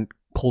different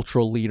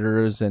cultural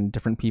leaders and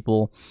different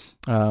people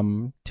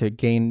to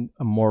gain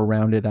a more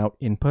rounded out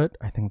input,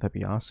 I think that'd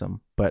be awesome.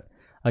 But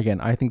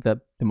again, I think that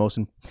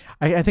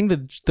I think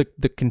that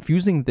the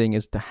confusing thing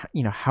is to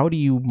how do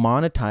you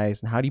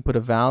monetize and how do you put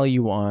a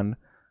value on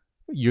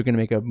you're going to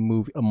make a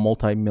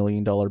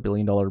multi-million-dollar,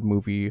 billion-dollar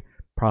movie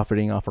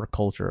profiting off our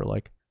culture.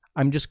 Like,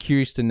 I'm just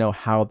curious to know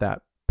how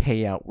that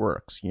payout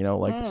works.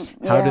 Like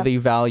how do they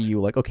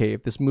value, like, okay,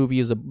 if this movie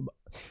is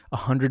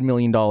 $100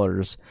 million,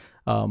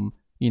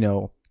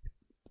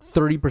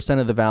 30%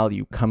 of the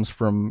value comes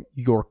from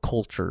your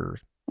culture,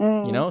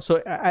 you know?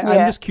 So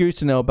I'm just curious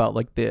to know about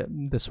like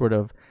the sort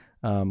of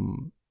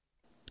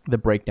the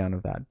breakdown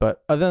of that.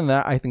 But other than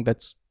that, I think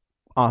that's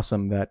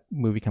awesome that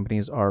movie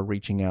companies are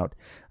reaching out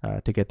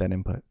to get that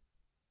input.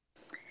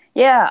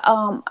 Yeah,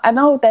 I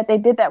know that they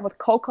did that with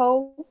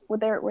Coco,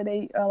 where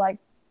they like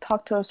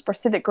talked to a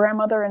specific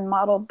grandmother and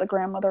modeled the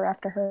grandmother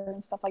after her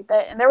and stuff like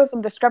that. And there was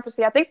some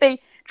discrepancy. I think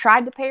they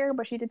tried to pay her,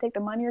 but she did take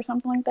the money or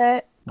something like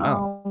that.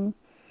 Wow.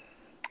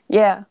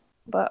 Yeah,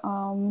 but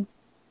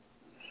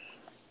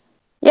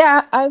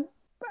yeah, I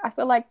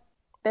feel like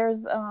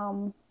there's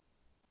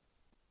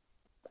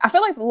I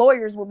feel like the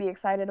lawyers will be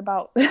excited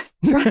about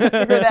trying to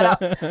figure that out,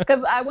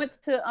 because I went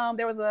to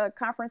there was a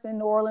conference in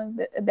New Orleans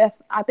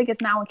that's, I think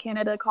it's now in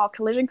Canada, called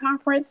Collision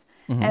Conference,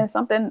 and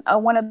something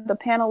one of the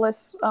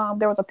panelists,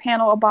 there was a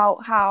panel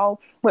about how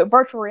with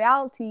virtual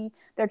reality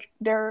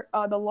the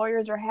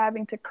lawyers are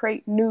having to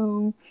create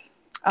new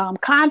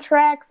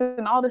contracts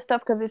and all this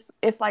stuff, because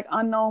it's like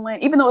unknown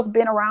land, even though it's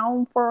been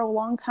around for a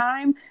long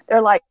time. They're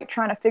like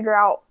trying to figure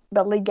out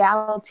the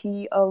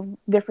legality of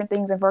different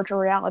things in virtual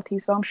reality.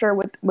 So I'm sure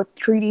with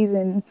treaties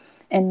and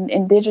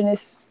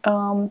indigenous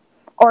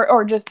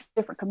or just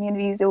different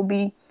communities, it will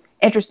be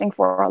interesting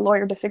for a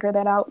lawyer to figure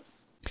that out.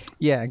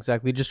 Yeah,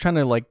 exactly. Just trying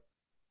to like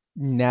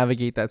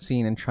navigate that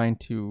scene and trying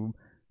to,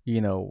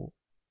 you know,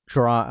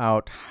 draw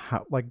out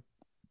how, like,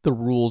 the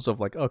rules of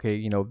like, okay,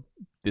 you know,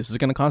 this is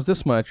going to cost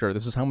this much, or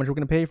this is how much we're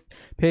going to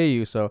pay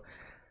you. So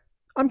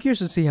I'm curious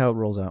to see how it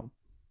rolls out.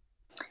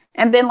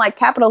 And then like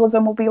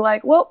capitalism will be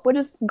like, well, we'll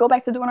just go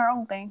back to doing our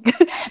own thing.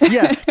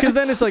 Yeah, because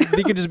then it's like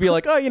they could just be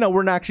like, oh, you know,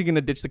 we're not actually going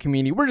to ditch the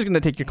community. We're just going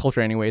to take your culture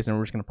anyways, and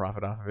we're just going to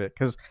profit off of it.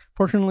 Because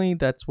fortunately,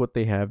 that's what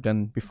they have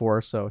done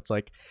before. So it's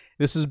like,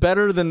 this is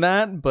better than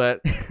that,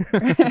 but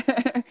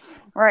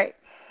right.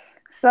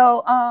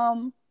 So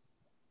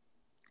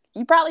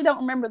you probably don't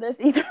remember this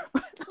either.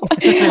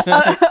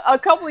 A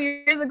couple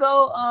years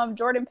ago,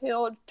 Jordan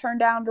Peele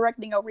turned down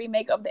directing a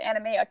remake of the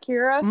anime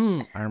Akira.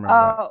 I remember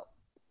that.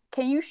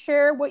 Can you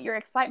share what your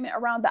excitement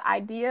around the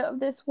idea of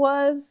this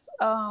was,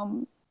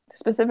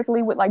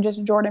 specifically with like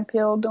just Jordan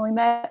Peele doing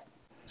that?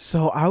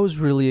 So I was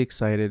really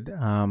excited.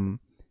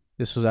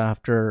 This was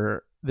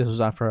after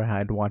I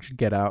had watched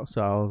Get Out,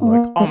 so I was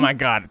like, "Oh my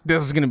god,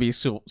 this is gonna be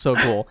so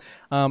cool."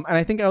 And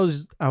I think I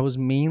was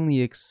mainly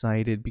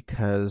excited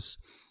because,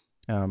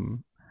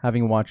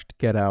 having watched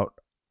Get Out,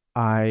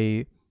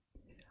 I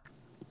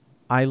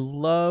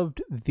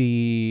loved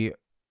the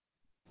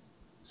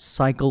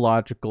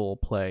psychological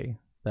play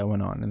that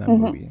went on in that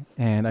movie,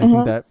 and I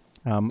think that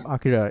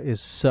Akira is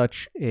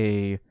such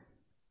a,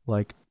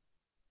 like,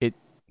 it,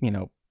 you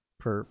know,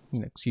 for, you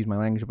know, excuse my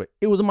language, but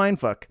it was a mind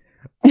fuck.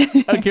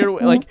 Akira,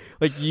 like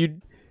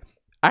you,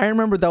 I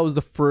remember that was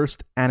the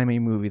first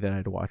anime movie that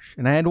I'd watched,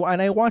 and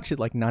I watched it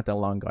like not that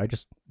long ago. I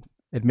just,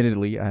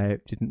 admittedly, I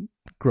didn't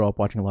grow up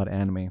watching a lot of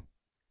anime,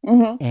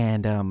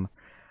 and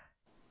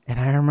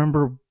I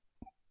remember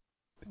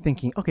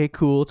thinking, okay,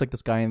 cool, it's like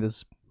this guy in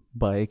this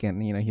bike,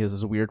 and you know, he has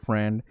this weird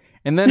friend,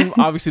 and then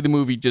obviously the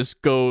movie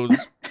just goes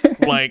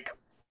like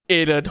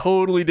in a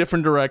totally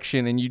different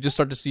direction, and you just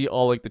start to see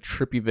all like the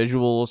trippy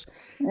visuals.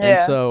 And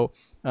so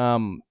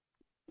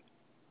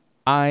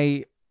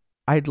I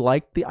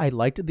liked the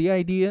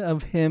idea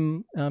of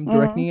him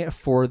directing it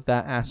for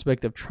that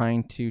aspect of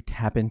trying to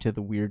tap into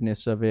the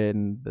weirdness of it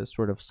and the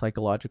sort of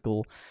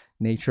psychological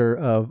nature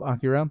of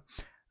Akira,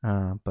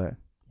 but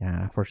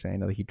yeah, unfortunately I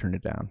know that he turned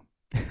it down.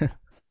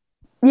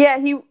 Yeah,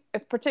 he,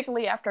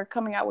 particularly after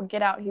coming out with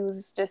Get Out, he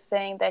was just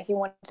saying that he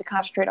wanted to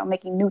concentrate on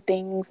making new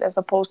things as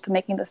opposed to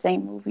making the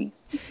same movie.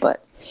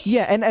 But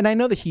yeah, and I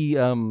know that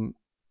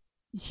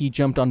he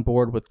jumped on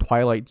board with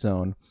Twilight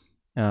Zone.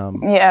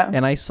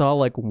 And I saw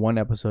like one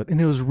episode, and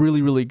it was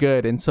really, really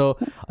good. And so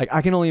like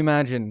I can only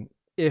imagine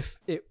if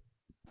it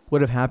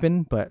would have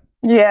happened, but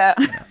yeah.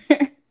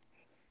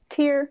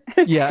 Tear.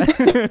 Yeah.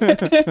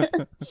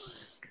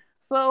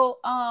 So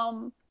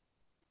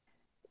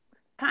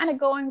kind of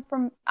going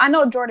from, I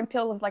know Jordan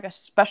Peele is like a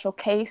special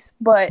case,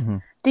 but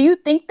do you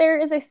think there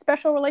is a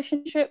special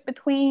relationship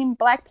between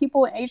Black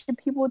people and Asian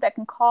people that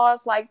can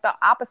cause like the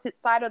opposite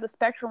side of the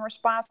spectrum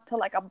response to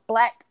like a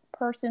Black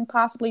person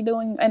possibly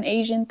doing an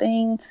Asian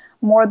thing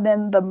more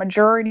than the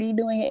majority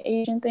doing an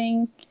Asian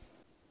thing?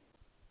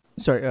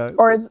 Sorry,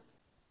 or is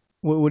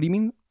what do you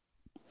mean?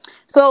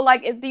 So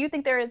like, do you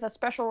think there is a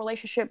special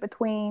relationship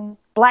between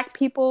Black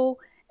people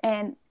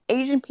and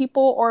Asian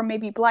people, or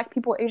maybe Black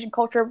people, Asian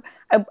culture?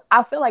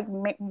 I feel like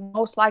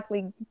most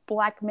likely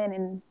Black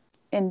men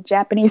in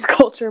Japanese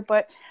culture,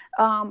 but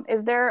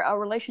is there a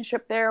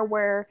relationship there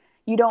where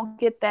you don't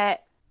get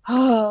that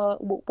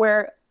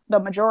where the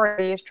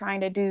majority is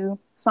trying to do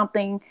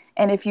something,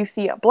 and if you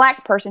see a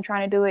Black person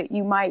trying to do it,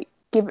 you might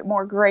give it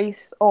more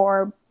grace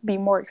or be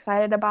more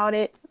excited about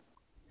it?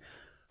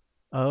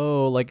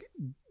 Oh, like,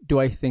 do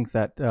I think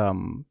that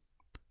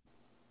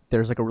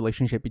there's like a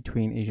relationship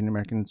between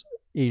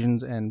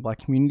Asians and Black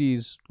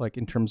communities, like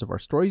in terms of our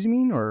stories, you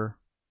mean? Or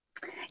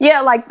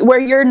yeah, like where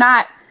you're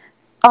not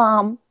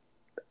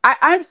I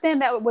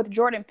understand that with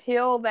Jordan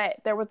Peele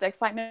that there was the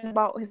excitement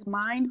about his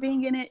mind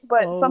being in it,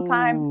 but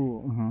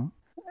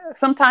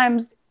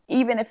sometimes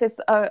even if it's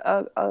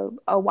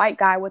a white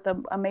guy with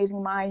an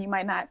amazing mind, you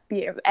might not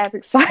be as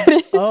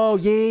excited. Oh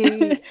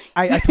yeah.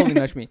 I totally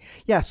know what you mean.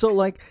 Yeah, so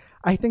like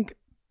I think,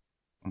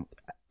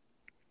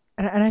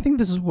 and I think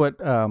this is what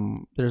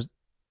this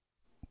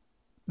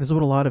is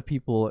what a lot of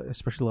people,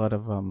 especially a lot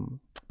of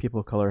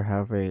people of color,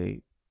 have a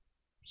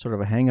sort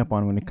of a hang up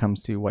on when it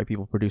comes to white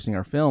people producing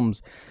our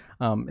films.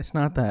 It's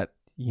not that,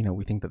 you know,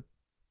 we think that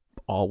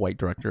all white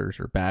directors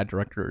are bad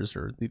directors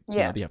or you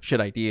know, they have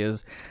shit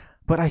ideas,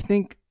 but I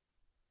think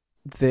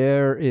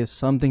there is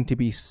something to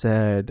be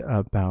said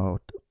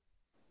about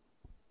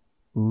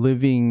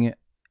living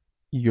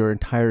your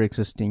entire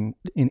existence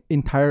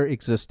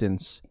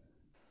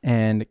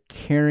and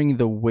carrying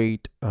the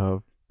weight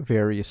of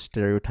various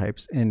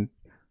stereotypes and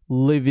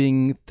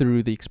living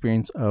through the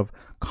experience of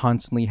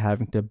constantly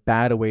having to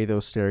bat away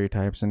those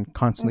stereotypes and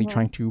constantly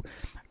trying to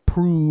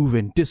prove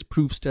and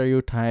disprove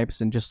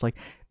stereotypes, and just like,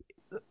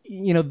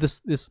 you know,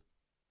 this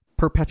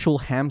perpetual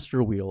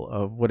hamster wheel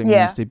of what it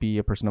means to be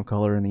a person of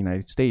color in the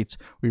United States,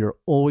 where you're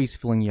always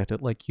feeling you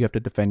have to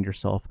defend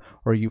yourself,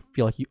 or you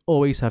feel like you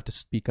always have to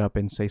speak up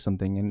and say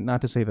something. And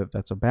not to say that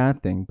that's a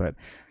bad thing, but,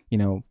 you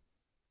know,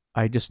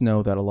 I just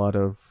know that a lot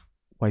of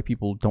white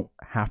people don't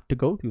have to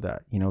go through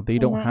that. You know, they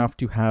don't have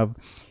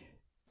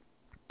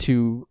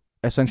to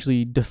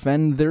essentially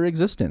defend their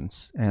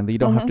existence, and they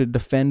don't have to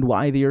defend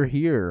why they are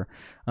here.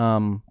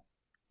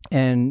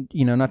 And,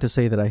 you know, not to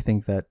say that I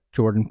think that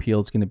Jordan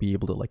Peele is going to be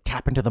able to like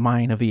tap into the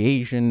mind of the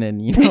Asian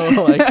and, you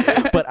know,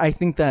 like, but I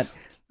think that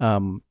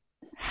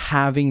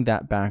having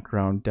that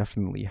background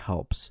definitely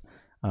helps.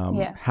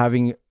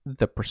 Having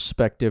the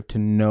perspective to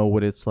know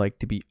what it's like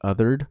to be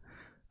othered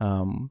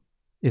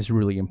is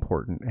really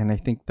important. And I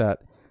think that,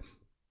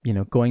 you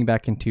know, going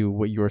back into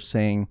what you were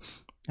saying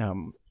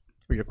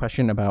for your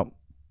question about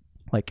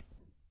like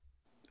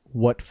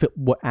what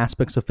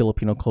aspects of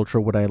Filipino culture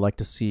would I like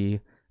to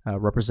see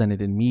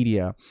represented in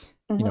media,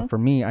 you know, for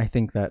me, I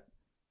think that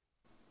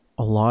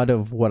a lot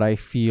of what I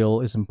feel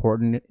is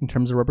important in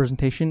terms of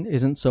representation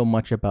isn't so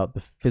much about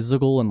the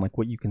physical and like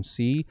what you can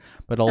see,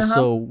 but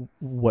also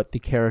what the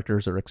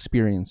characters are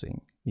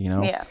experiencing, you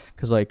know?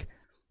 Because like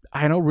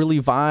I don't really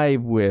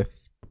vibe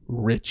with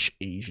rich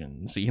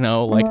Asians, you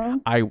know, like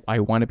I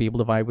want to be able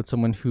to vibe with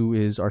someone who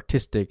is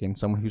artistic and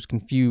someone who's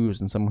confused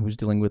and someone who's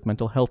dealing with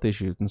mental health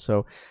issues. And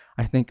so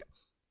I think,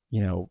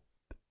 you know,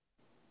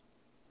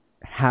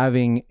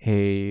 having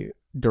a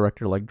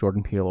director like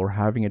Jordan Peele, or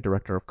having a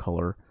director of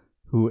color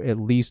who at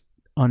least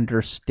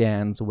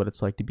understands what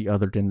it's like to be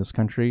othered in this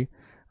country,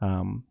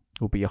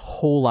 will be a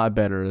whole lot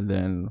better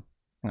than,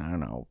 I don't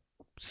know,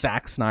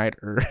 Zack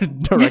Snyder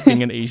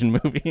directing an Asian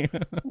movie.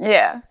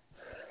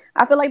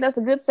 I feel like that's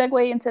a good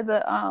segue into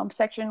the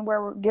section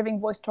where we're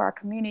giving voice to our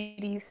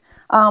communities.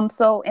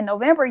 So in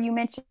November, you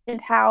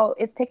mentioned how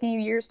it's taken you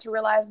years to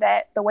realize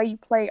that the way you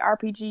play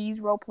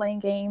RPGs, role-playing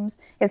games,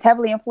 is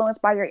heavily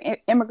influenced by your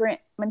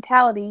immigrant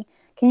mentality.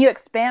 Can you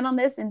expand on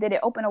this? And did it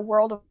open a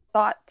world of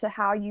thought to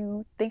how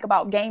you think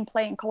about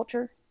gameplay and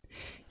culture?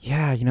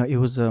 Yeah, you know, it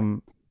was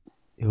a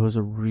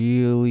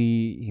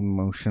really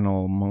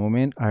emotional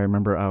moment. I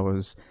remember I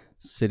was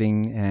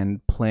sitting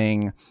and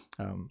playing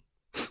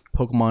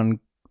Pokemon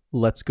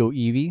Let's Go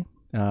Eevee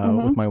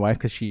with my wife,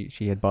 because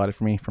she had bought it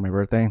for me for my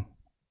birthday,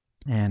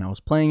 and I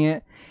was playing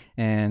it.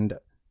 And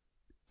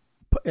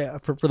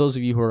for those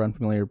of you who are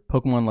unfamiliar,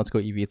 Pokemon Let's Go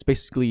Eevee, it's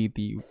basically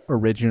the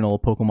original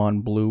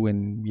Pokemon Blue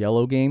and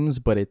Yellow games,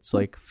 but it's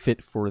like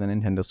fit for the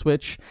Nintendo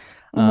Switch.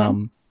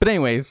 But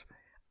anyways,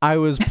 I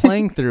was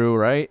playing through,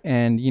 right?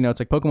 And, you know, it's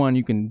like Pokemon,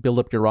 you can build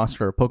up your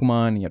roster of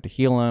Pokemon, and you have to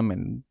heal them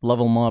and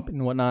level them up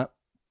and whatnot.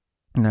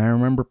 And I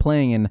remember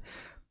playing, and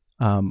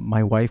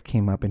my wife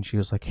came up and she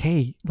was like,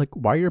 hey, like,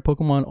 why are your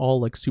Pokemon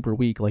all like super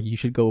weak? Like, you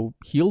should go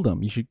heal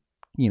them. You should,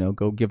 you know,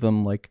 go give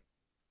them like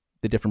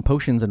the different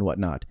potions and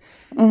whatnot.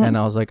 And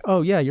I was like,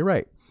 oh yeah, you're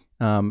right.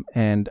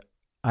 And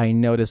I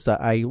noticed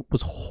that I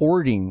was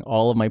hoarding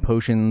all of my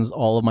potions,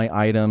 all of my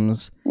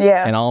items,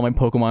 and all of my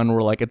Pokemon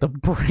were like at the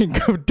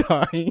brink of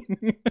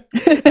dying.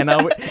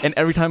 And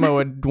every time I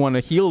would want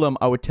to heal them,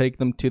 I would take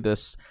them to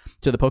the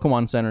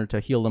Pokemon Center to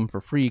heal them for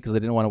free, because I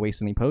didn't want to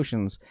waste any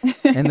potions.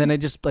 And then it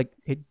just like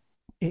it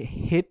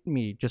hit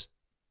me just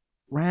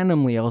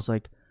randomly. I was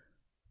like,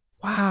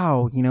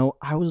 wow, you know,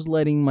 I was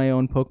letting my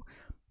own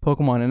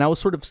Pokemon, and I was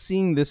sort of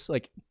seeing this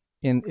like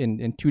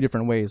in two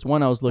different ways.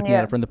 One, I was looking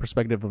at it from the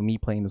perspective of me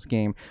playing this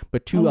game,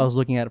 but two, I was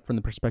looking at it from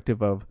the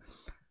perspective of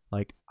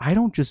like, I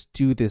don't just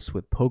do this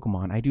with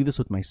Pokemon, I do this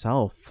with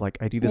myself. Like,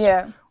 I do this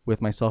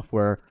with myself,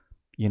 where,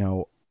 you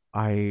know,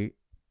 I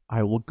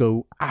will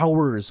go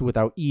hours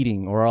without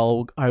eating, or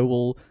I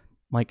will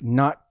like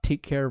not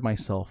take care of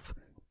myself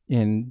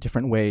in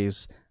different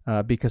ways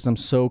because I'm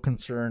so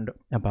concerned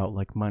about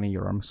like money,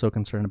 or I'm so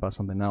concerned about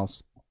something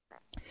else.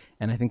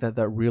 And I think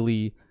that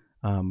really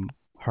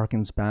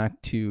harkens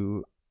back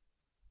to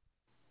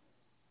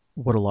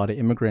what a lot of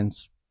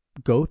immigrants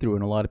go through,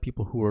 and a lot of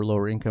people who are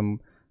lower income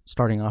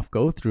starting off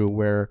go through,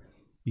 where,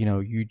 you know,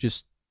 you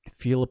just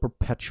feel a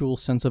perpetual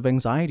sense of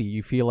anxiety.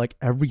 You feel like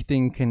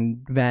everything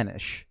can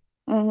vanish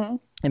in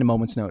a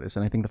moment's notice.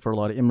 And I think that for a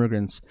lot of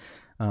immigrants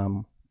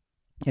and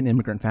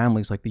immigrant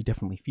families, like, they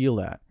definitely feel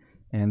that.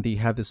 And they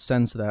have this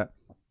sense that,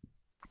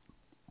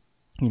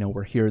 you know,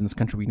 we're here in this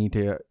country, we need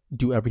to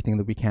do everything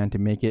that we can to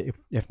make it.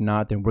 If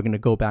not, then we're going to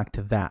go back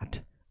to that.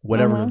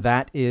 Whatever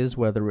that is,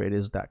 whether it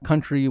is that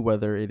country,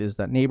 whether it is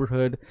that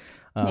neighborhood,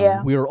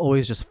 we are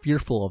always just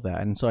fearful of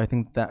that. And so I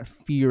think that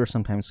fear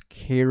sometimes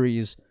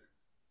carries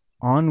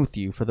on with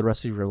you for the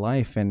rest of your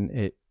life, and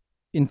it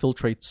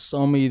infiltrates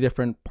so many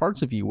different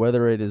parts of you,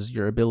 whether it is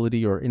your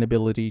ability or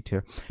inability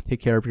to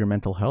take care of your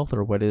mental health,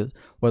 or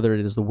whether it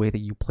is the way that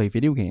you play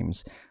video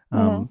games.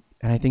 And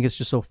I think it's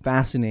just so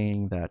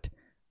fascinating that,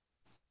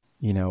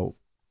 you know,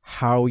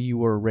 how you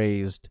were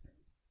raised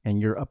and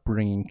your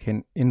upbringing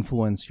can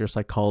influence your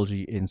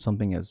psychology in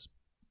something as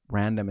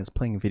random as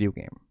playing a video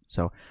game.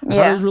 So I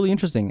thought it was really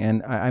interesting.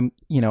 And I'm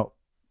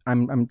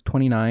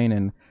 29,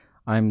 and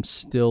I'm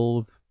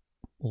still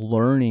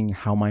learning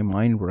how my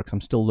mind works. I'm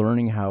still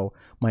learning how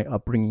my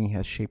upbringing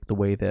has shaped the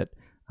way that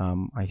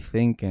I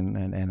think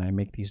and I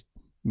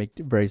make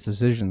various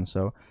decisions.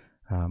 So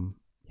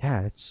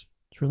it's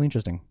really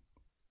interesting.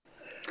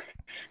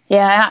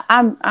 Yeah,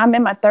 I'm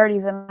in my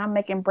 30s and I'm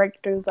making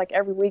breakthroughs like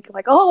every week.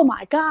 Like, oh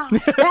my god,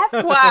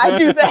 that's why I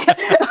do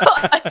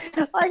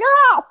that. like,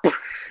 oh.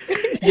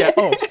 Yeah.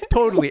 Oh,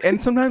 totally. And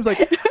sometimes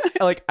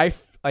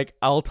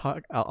I'll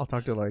talk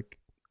to, like,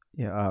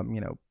 you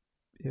know,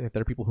 if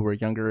there are people who are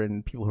younger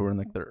and people who are in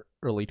like their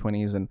early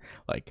 20s, and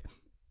like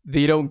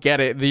they don't get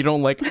it, they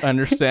don't like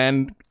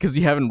understand because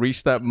you haven't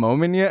reached that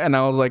moment yet. And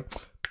I was like,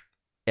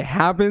 it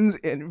happens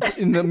in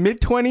the mid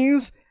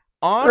 20s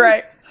on,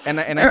 right? And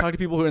I talk to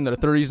people who are in their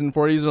 30s and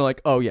 40s, and they're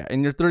like, oh yeah,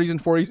 in your 30s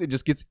and 40s, it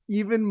just gets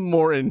even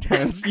more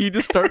intense. You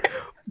just start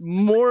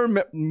more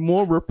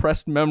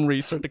repressed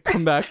memories start to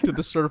come back to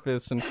the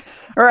surface, and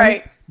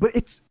right. But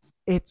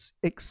it's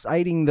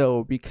exciting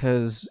though,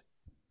 because,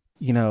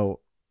 you know,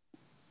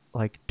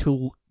 like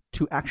to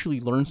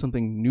actually learn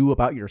something new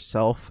about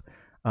yourself,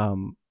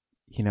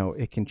 you know,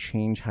 it can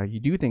change how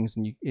you do things,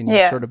 and you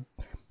sort of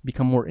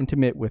become more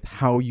intimate with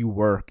how you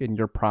work and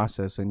your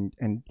process, and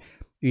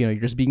you know,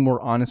 you're just being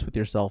more honest with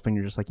yourself, and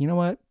you're just like, you know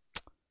what?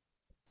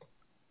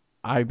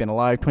 I've been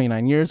alive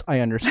 29 years. I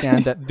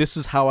understand that this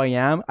is how I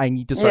am. I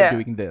need to start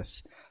doing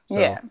this.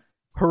 So,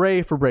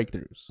 hooray for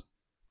breakthroughs.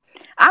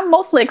 I'm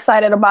mostly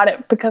excited about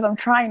it because I'm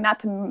trying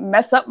not to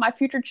mess up my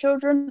future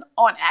children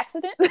on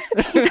accident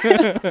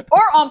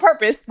or on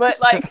purpose, but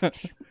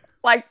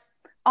like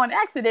on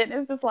accident,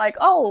 it's just like,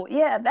 oh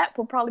yeah, that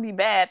will probably be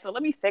bad. So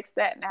let me fix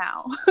that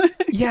now.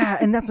 Yeah.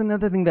 And that's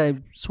another thing that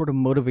sort of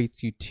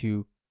motivates you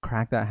to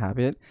crack that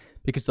habit,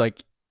 because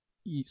like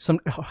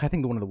I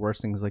think one of the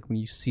worst things is like when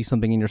you see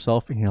something in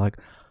yourself and you're like,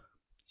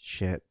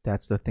 shit,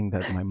 that's the thing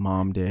that my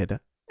mom did,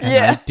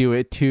 and I do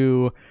it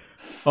too.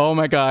 Oh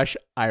my gosh,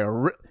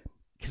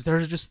 because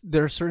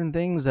there are certain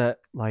things that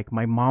like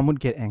my mom would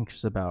get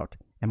anxious about,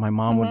 and my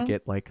mom would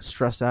get like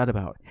stressed out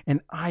about,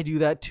 and I do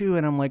that too,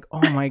 and I'm like,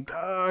 oh my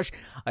gosh,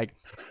 like,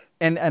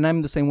 and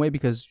I'm the same way,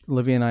 because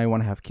Olivia and I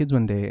want to have kids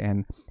one day,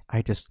 and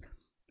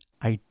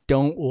I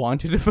don't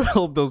want to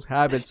develop those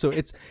habits. So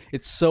it's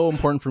so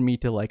important for me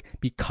to like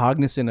be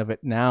cognizant of it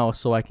now,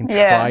 so I can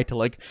try to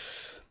like,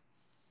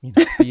 you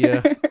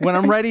know, when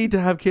I'm ready to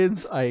have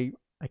kids, I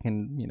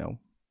can, you know,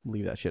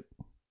 leave that shit.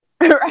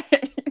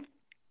 Right.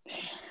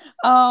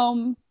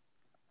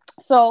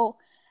 So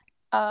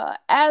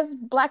as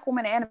Black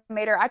woman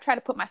animator, I try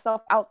to put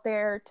myself out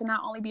there to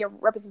not only be a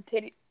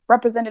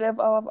representative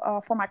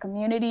of for my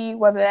community,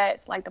 whether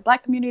that's like the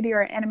Black community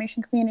or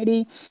animation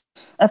community,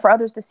 and for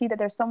others to see that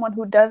there's someone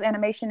who does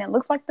animation and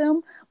looks like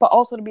them, but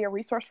also to be a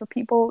resource for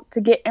people to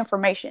get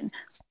information.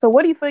 So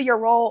what do you feel your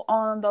role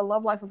on the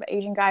Love Life of an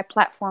Asian Guy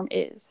platform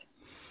is?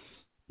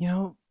 You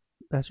know,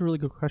 that's a really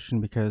good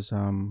question, because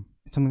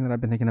it's something that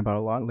I've been thinking about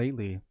a lot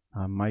lately.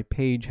 My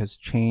page has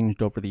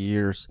changed over the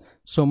years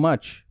so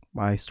much.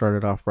 I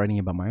started off writing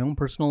about my own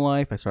personal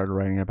life. I started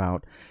writing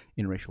about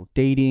interracial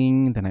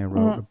dating. Then I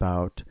wrote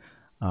about,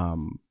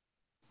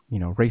 you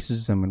know,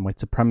 racism and white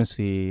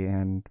supremacy.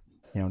 And,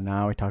 you know,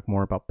 now I talk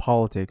more about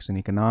politics and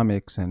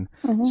economics. And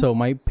so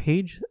my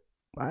page,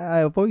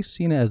 I've always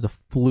seen it as a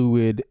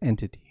fluid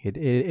entity.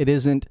 It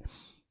isn't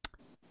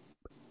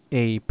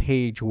a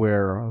page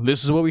where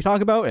this is what we talk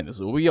about and this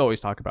is what we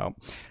always talk about.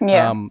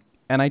 Yeah.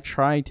 And I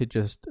try to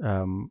just,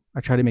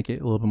 I try to make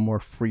it a little bit more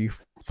free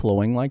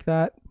flowing like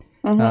that.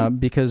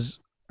 Because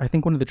I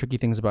think one of the tricky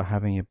things about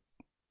having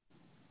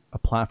a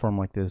platform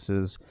like this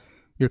is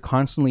you're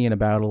constantly in a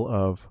battle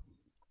of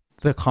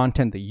the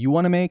content that you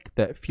want to make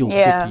that feels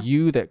good to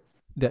you, that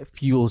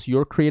fuels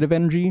your creative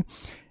energy,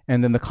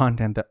 and then the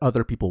content that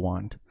other people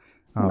want.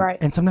 Right.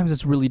 And sometimes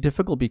it's really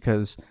difficult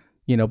because,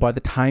 you know, by the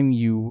time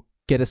you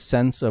get a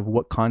sense of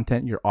what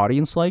content your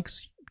audience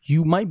likes,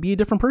 you might be a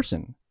different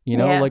person. You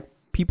know, like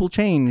people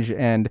change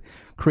and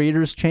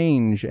creators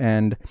change,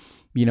 and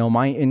you know,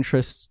 my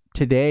interests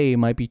today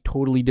might be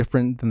totally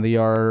different than they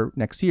are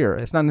next year.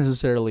 It's not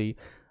necessarily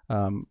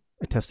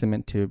a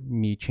testament to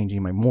me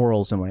changing my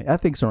morals and my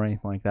ethics or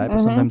anything like that. But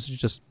sometimes it's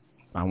just,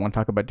 I want to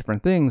talk about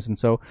different things. And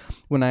so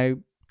when I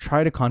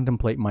try to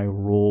contemplate my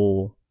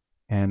role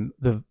and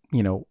the,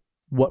 you know,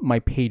 what my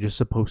page is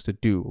supposed to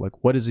do,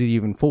 like what is it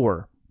even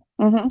for?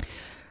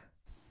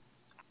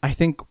 I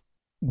think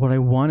what I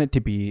want it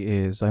to be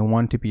is, I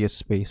want it to be a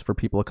space for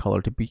people of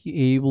color to be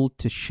able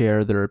to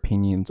share their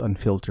opinions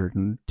unfiltered,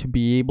 and to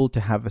be able to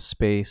have a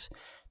space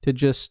to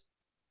just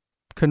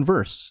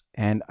converse.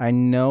 And I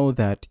know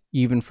that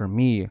even for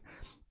me,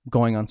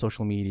 going on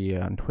social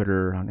media, on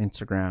Twitter, on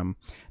Instagram,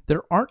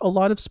 there aren't a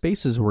lot of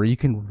spaces where you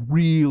can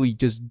really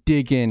just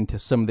dig into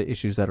some of the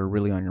issues that are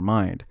really on your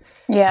mind.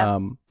 Yeah.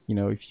 You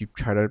know, if you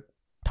try to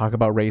talk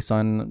about race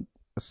on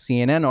a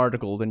CNN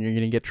article, then you're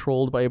going to get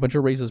trolled by a bunch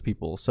of racist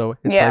people. So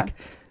it's like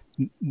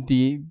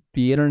the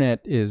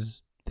internet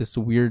is this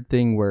weird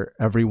thing where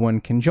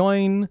everyone can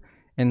join,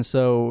 and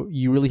so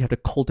you really have to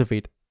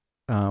cultivate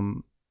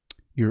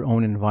your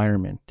own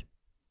environment.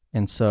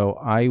 And so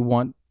I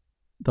want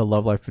the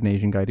Love Life of an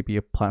Asian Guy to be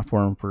a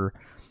platform for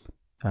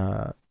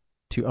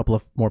to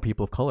uplift more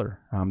people of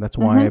color. That's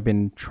why I've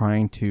been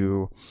trying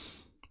to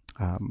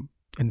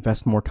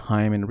invest more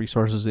time and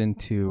resources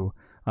into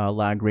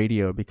Lag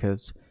Radio,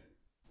 because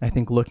I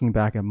think looking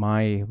back at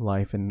my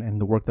life and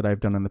the work that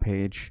I've done on the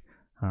page,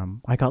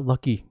 I got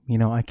lucky. You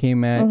know, I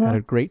came at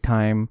a great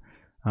time.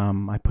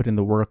 I put in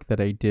the work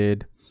that I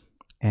did,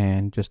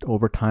 and just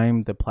over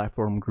time the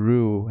platform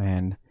grew.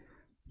 And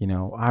you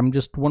know, I'm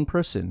just one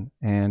person,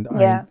 and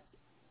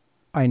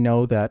I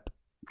know that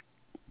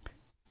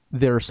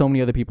there are so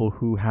many other people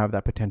who have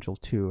that potential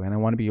too, and I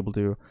want to be able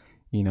to,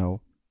 you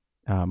know,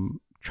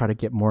 try to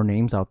get more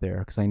names out there,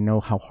 because I know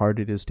how hard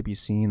it is to be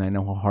seen. I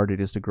know how hard it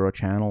is to grow a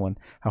channel and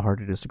how hard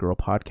it is to grow a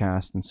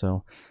podcast. And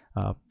so,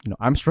 you know,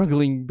 I'm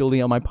struggling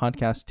building out my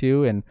podcast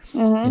too. And,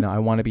 you know, I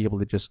want to be able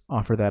to just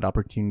offer that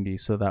opportunity,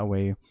 so that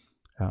way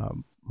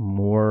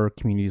more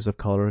communities of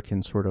color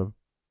can sort of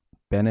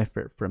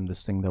benefit from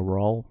this thing that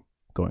we're all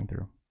going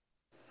through.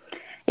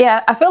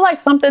 Yeah, I feel like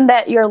something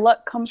that your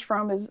luck comes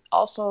from is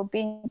also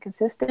being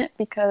consistent,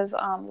 because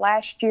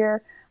last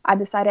year I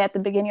decided at the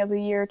beginning of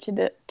the year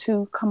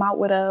to come out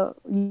with a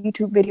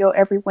YouTube video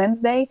every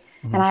Wednesday,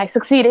 and I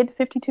succeeded.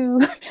 52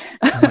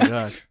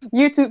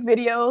 YouTube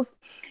videos,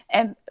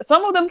 and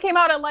some of them came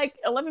out at like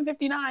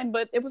 11:59,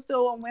 but it was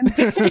still on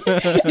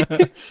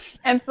Wednesday.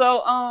 And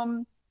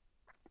so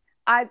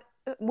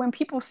when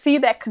people see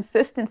that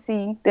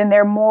consistency, then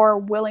they're more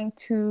willing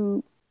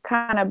to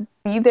kind of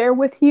be there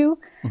with you.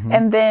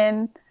 And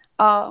then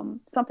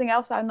something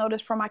else I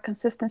noticed from my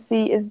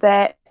consistency is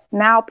that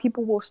now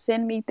people will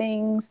send me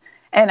things.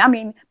 And I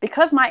mean,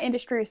 because my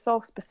industry is so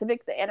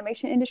specific, the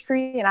animation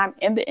industry, and I'm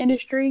in the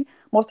industry,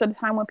 most of the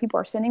time when people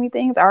are sending me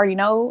things, I already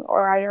know,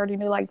 or I already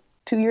knew like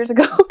 2 years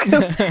ago.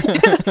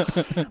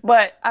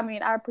 But I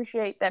mean, I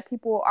appreciate that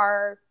people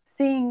are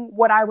seeing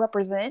what I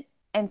represent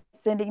and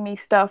sending me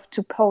stuff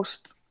to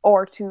post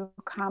or to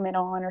comment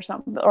on or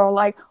something, or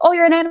like, oh,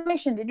 you're in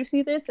animation, did you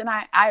see this? And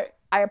I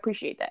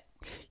appreciate that.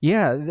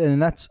 Yeah,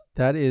 and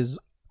that is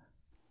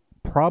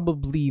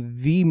probably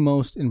the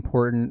most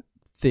important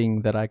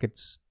thing that I could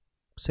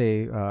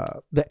say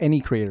that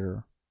any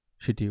creator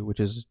should do, which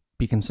is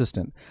be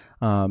consistent.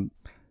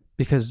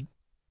 Because,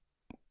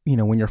 you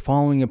know, when you're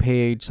following a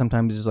page,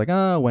 sometimes it's like,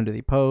 oh, when do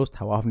they post?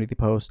 How often do they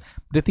post?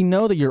 But if they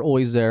know that you're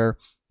always there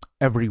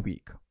every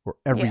week or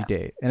every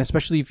day, and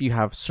especially if you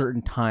have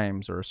certain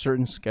times or a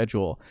certain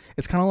schedule,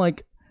 it's kind of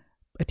like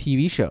a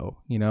TV show,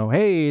 you know,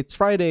 hey, it's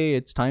Friday,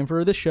 it's time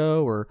for this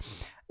show,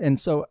 and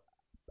so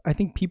I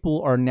think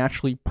people are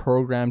naturally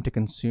programmed to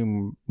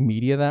consume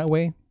media that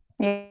way,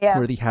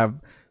 where they have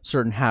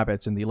certain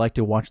habits and they like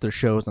to watch their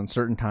shows on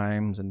certain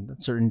times and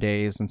certain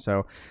days. And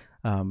so,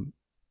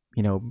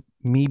 you know,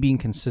 me being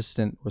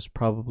consistent was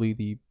probably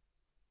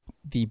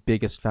the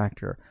biggest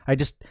factor. I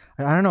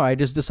don't know. I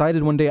just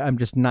decided one day I'm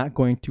just not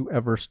going to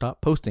ever stop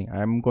posting.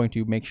 I'm going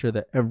to make sure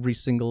that every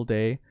single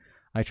day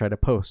I try to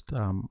post.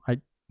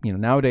 You know,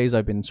 nowadays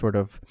I've been sort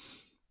of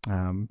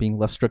being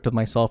less strict with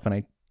myself, and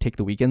I take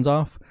the weekends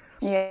off.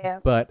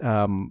 But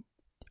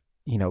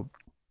you know,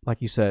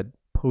 like you said,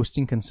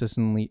 posting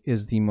consistently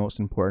is the most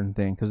important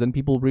thing, because then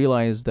people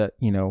realize that,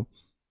 you know,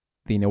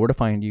 they know where to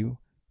find you,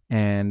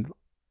 and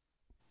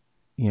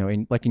you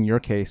know, like in your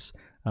case,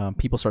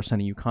 people start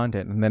sending you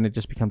content, and then it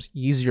just becomes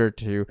easier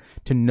to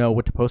know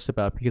what to post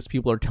about, because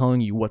people are telling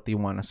you what they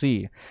want to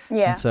see.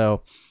 And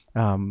so,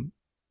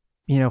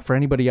 you know, for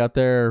anybody out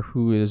there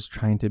who is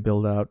trying to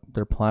build out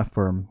their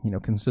platform, you know,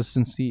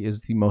 consistency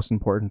is the most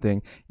important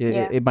thing.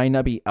 It might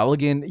not be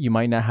elegant, you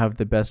might not have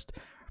the best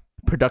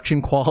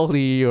production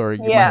quality, or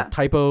you might have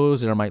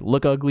typos, or it might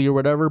look ugly or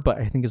whatever, but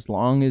I think as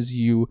long as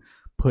you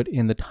put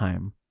in the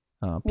time,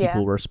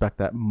 people respect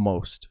that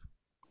most.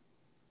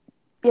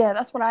 Yeah,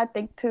 that's what I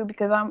think too,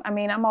 because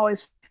I'm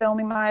always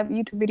filming my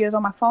YouTube videos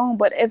on my phone,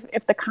 but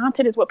if the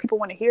content is what people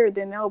want to hear,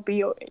 then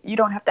you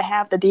don't have to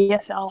have the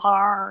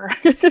DSLR.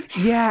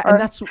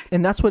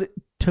 And that's what it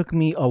took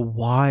me a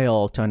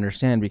while to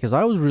understand, because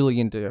I was really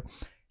into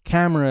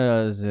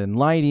cameras and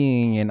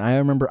lighting, and I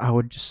remember I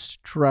would just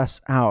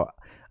stress out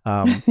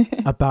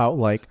about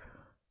like,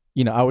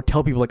 you know, I would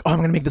tell people like, oh, I'm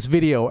gonna make this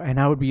video, and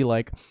I would be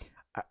like,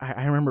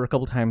 I remember a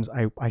couple times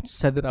I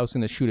said that I was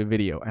gonna shoot a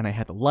video, and I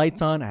had the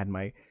lights on, I had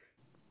my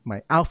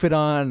outfit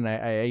on, and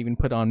I even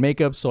put on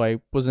makeup so I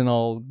wasn't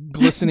all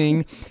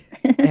glistening,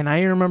 and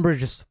I remember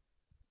just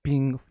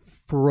being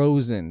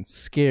frozen,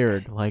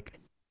 scared, like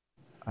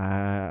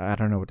I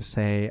don't know what to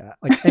say,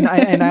 like, and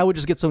I would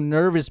just get so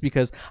nervous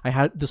because I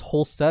had this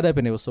whole setup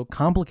and it was so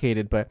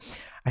complicated. But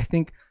I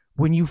think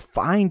when you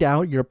find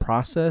out your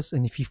process,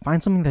 and if you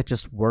find something that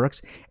just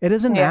works, it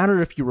doesn't matter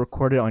if you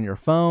record it on your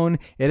phone.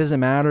 It doesn't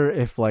matter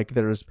if like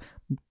there's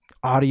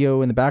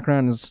audio in the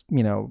background, is,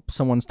 you know,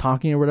 someone's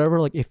talking or whatever.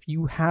 Like if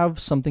you have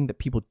something that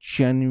people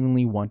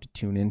genuinely want to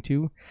tune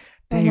into,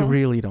 they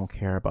really don't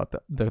care about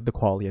the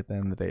quality at the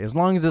end of the day. As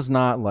long as it's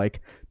not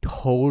like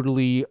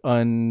totally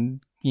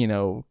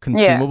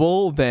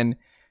consumable, then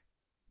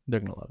they're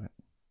gonna love it.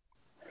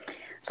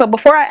 So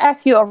before I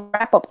ask you a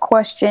wrap-up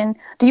question,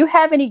 do you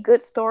have any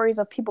good stories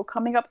of people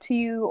coming up to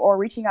you or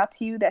reaching out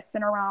to you that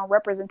center around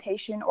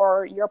representation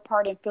or your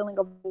part in filling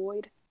a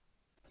void?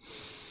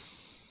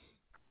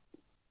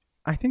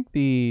 I think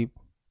the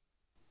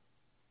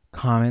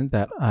comment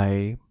that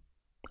I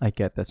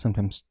get that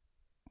sometimes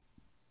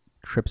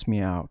trips me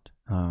out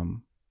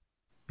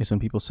is when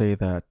people say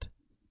that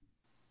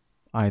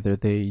either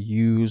they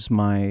use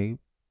my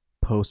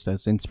posts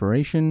as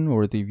inspiration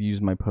or they've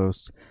used my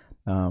posts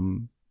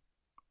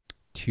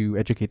to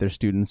educate their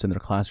students in their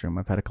classroom.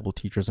 I've had a couple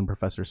teachers and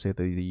professors say that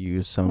they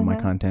use some of my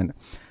content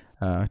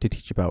to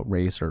teach about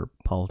race or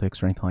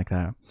politics or anything like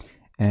that.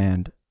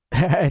 And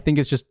I think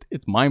it's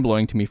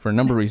mind-blowing to me for a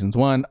number of reasons.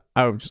 One,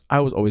 I was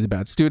always a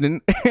bad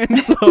student,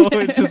 and so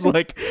it's just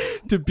like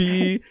to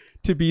be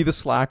the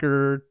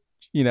slacker,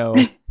 you know,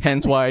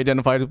 hence why I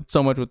identified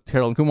so much with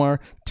Harold and Kumar,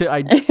 to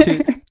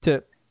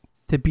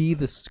be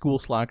the school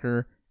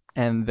slacker,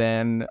 and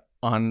then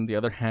on the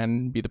other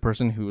hand be the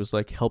person who is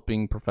like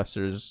helping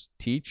professors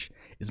teach,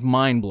 is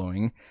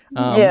mind-blowing.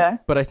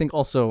 But I think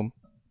also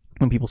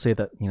when people say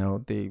that, you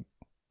know, they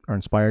are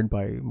inspired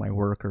by my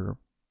work or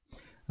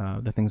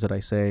the things that I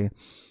say,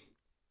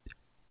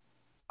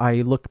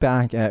 I look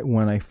back at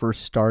when I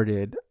first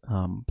started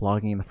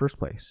blogging in the first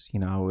place. You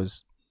know, I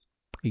was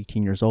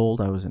 18 years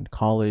old. I was in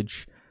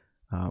college.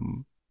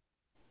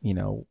 You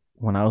know,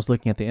 when I was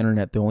looking at the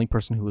internet, the only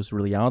person who was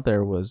really out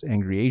there was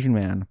Angry Asian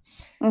Man.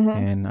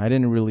 And I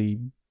didn't really,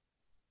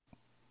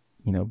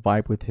 you know,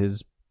 vibe with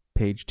his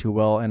page too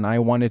well. And I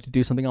wanted to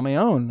do something on my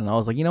own. And I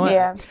was like, you know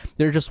what?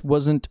 There just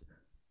wasn't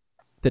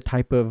the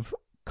type of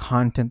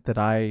content that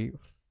I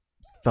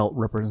felt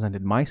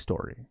represented my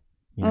story,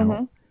 you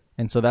know?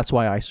 And so that's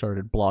why I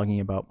started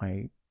blogging about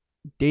my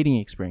dating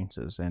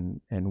experiences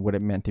and what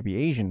it meant to be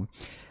Asian.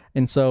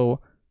 And so,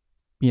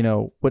 you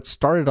know, what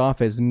started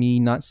off as me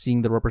not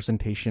seeing the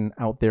representation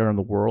out there in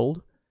the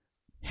world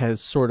has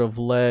sort of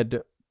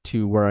led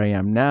to where I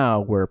am now,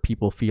 where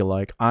people feel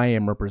like I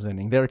am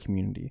representing their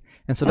community.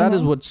 And so that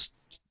is what's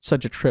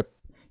such a trip,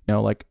 you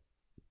know, like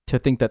to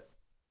think that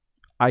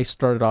I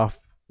started off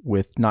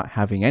with not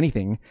having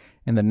anything,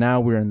 and then now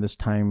we're in this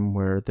time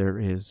where there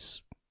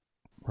is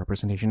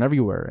representation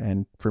everywhere.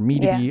 And for me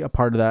to be a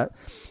part of that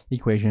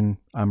equation,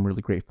 I'm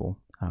really grateful.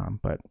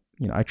 But,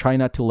 you know, I try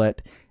not to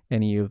let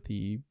any of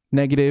the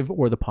negative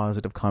or the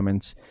positive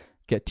comments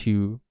get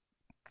too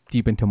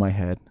deep into my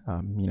head.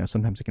 You know,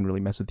 sometimes it can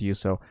really mess with you.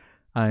 So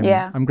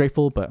I'm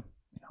grateful, but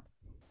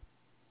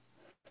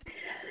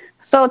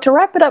So to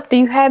wrap it up, do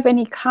you have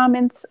any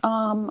comments,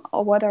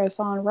 or whether it's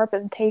on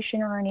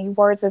representation or any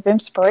words of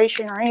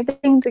inspiration or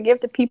anything to give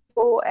to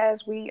people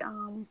as we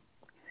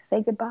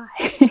say goodbye?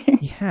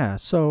 Yeah,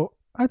 so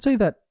I'd say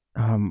that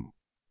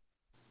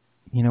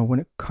you know, when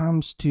it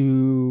comes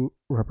to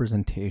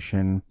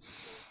representation,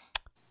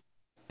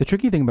 the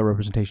tricky thing about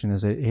representation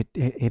is it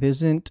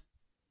isn't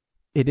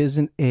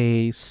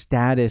a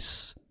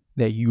status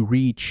that you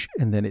reach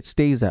and then it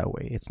stays that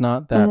way. It's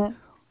not that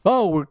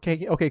oh, we're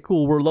okay,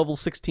 cool, we're level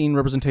 16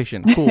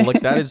 representation, cool,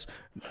 like that is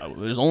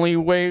there's only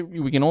way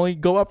we can only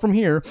go up from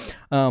here.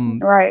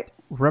 Right.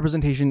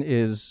 Representation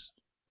is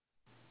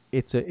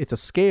it's a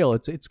scale,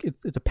 it's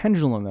a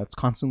pendulum that's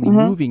constantly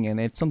moving, and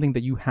it's something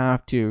that you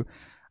have to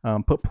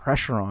put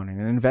pressure on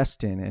and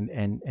invest in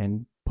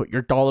and put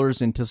your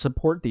dollars in to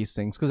support these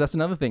things, because that's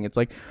another thing. It's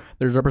like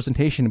there's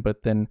representation,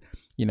 but then,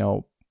 you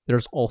know,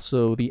 there's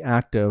also the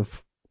act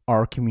of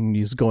our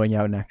communities going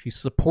out and actually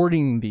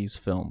supporting these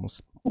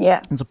films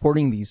and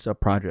supporting these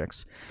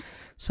projects.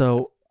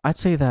 So I'd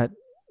say that,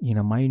 you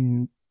know,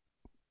 my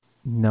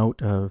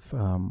note of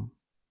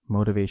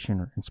motivation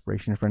or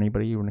inspiration for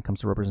anybody when it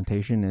comes to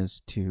representation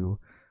is to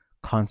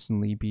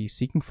constantly be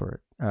seeking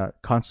for it,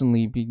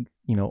 constantly be,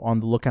 you know,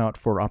 on the lookout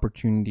for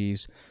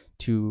opportunities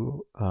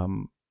to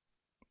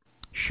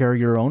share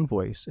your own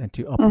voice and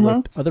to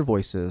uplift other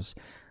voices.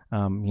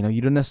 You know,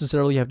 you don't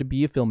necessarily have to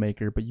be a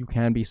filmmaker, but you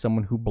can be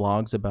someone who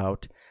blogs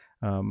about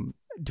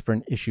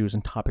different issues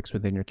and topics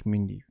within your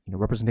community.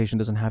 Representation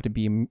doesn't have to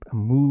be a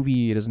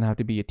movie. It doesn't have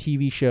to be a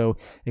TV show.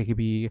 It could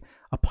be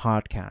a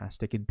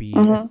podcast. It could be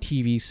a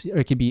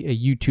it could be a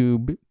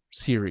YouTube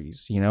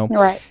series,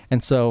 Right.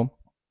 And so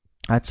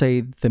I'd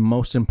say the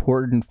most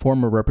important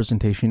form of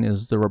representation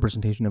is the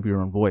representation of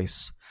your own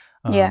voice.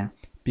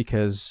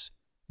 Because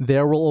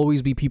there will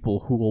always be people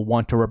who will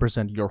want to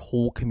represent your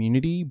whole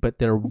community, but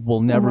there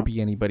will never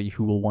be anybody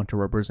who will want to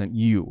represent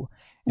you.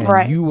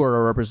 And you are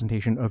a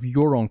representation of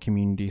your own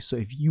community. So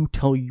if you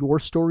tell your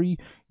story,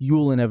 you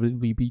will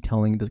inevitably be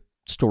telling the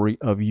story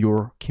of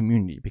your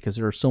community, because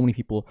there are so many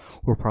people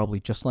who are probably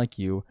just like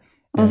you.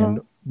 And,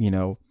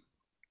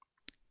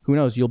 who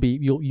knows, you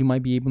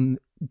might be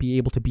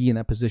able to be in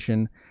that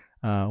position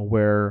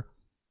where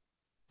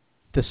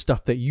the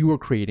stuff that you are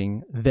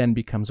creating then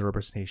becomes a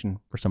representation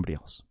for somebody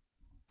else.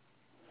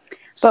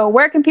 So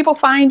where can people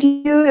find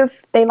you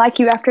if they like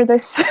you after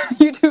this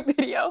YouTube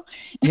video?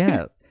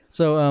 Yeah.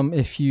 So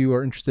if you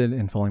are interested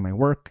in following my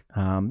work,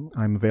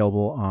 I'm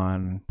available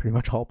on pretty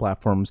much all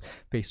platforms: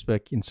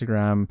 Facebook,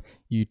 Instagram,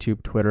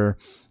 YouTube, Twitter.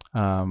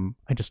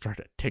 I just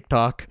started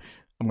TikTok.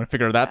 I'm going to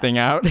figure that thing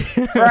out.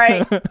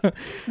 Right.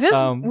 Just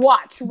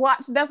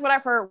watch. That's what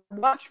I've heard.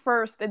 Watch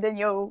first, and then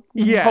you'll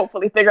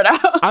hopefully figure it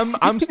out.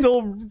 I'm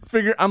still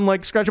I'm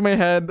like scratching my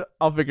head.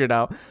 I'll figure it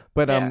out.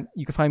 But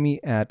you can find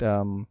me at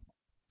The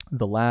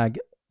Lag.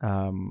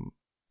 Again,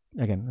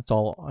 it's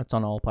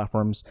on all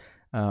platforms.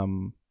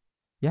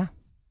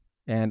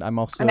 And I'm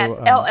also... And that's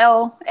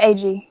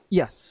LLAG.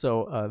 Yes,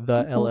 so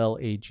the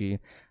LLAG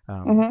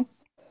on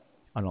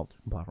all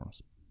different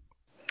platforms.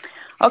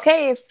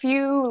 Okay, if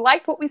you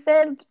liked what we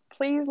said,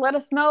 please let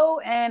us know.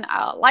 And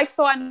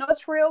so I know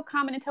it's real.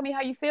 Comment and tell me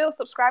how you feel.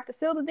 Subscribe to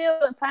Seal the Deal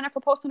and sign up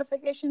for post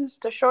notifications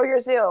to show your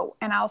zeal.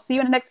 And I'll see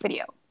you in the next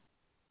video.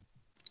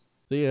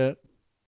 See ya.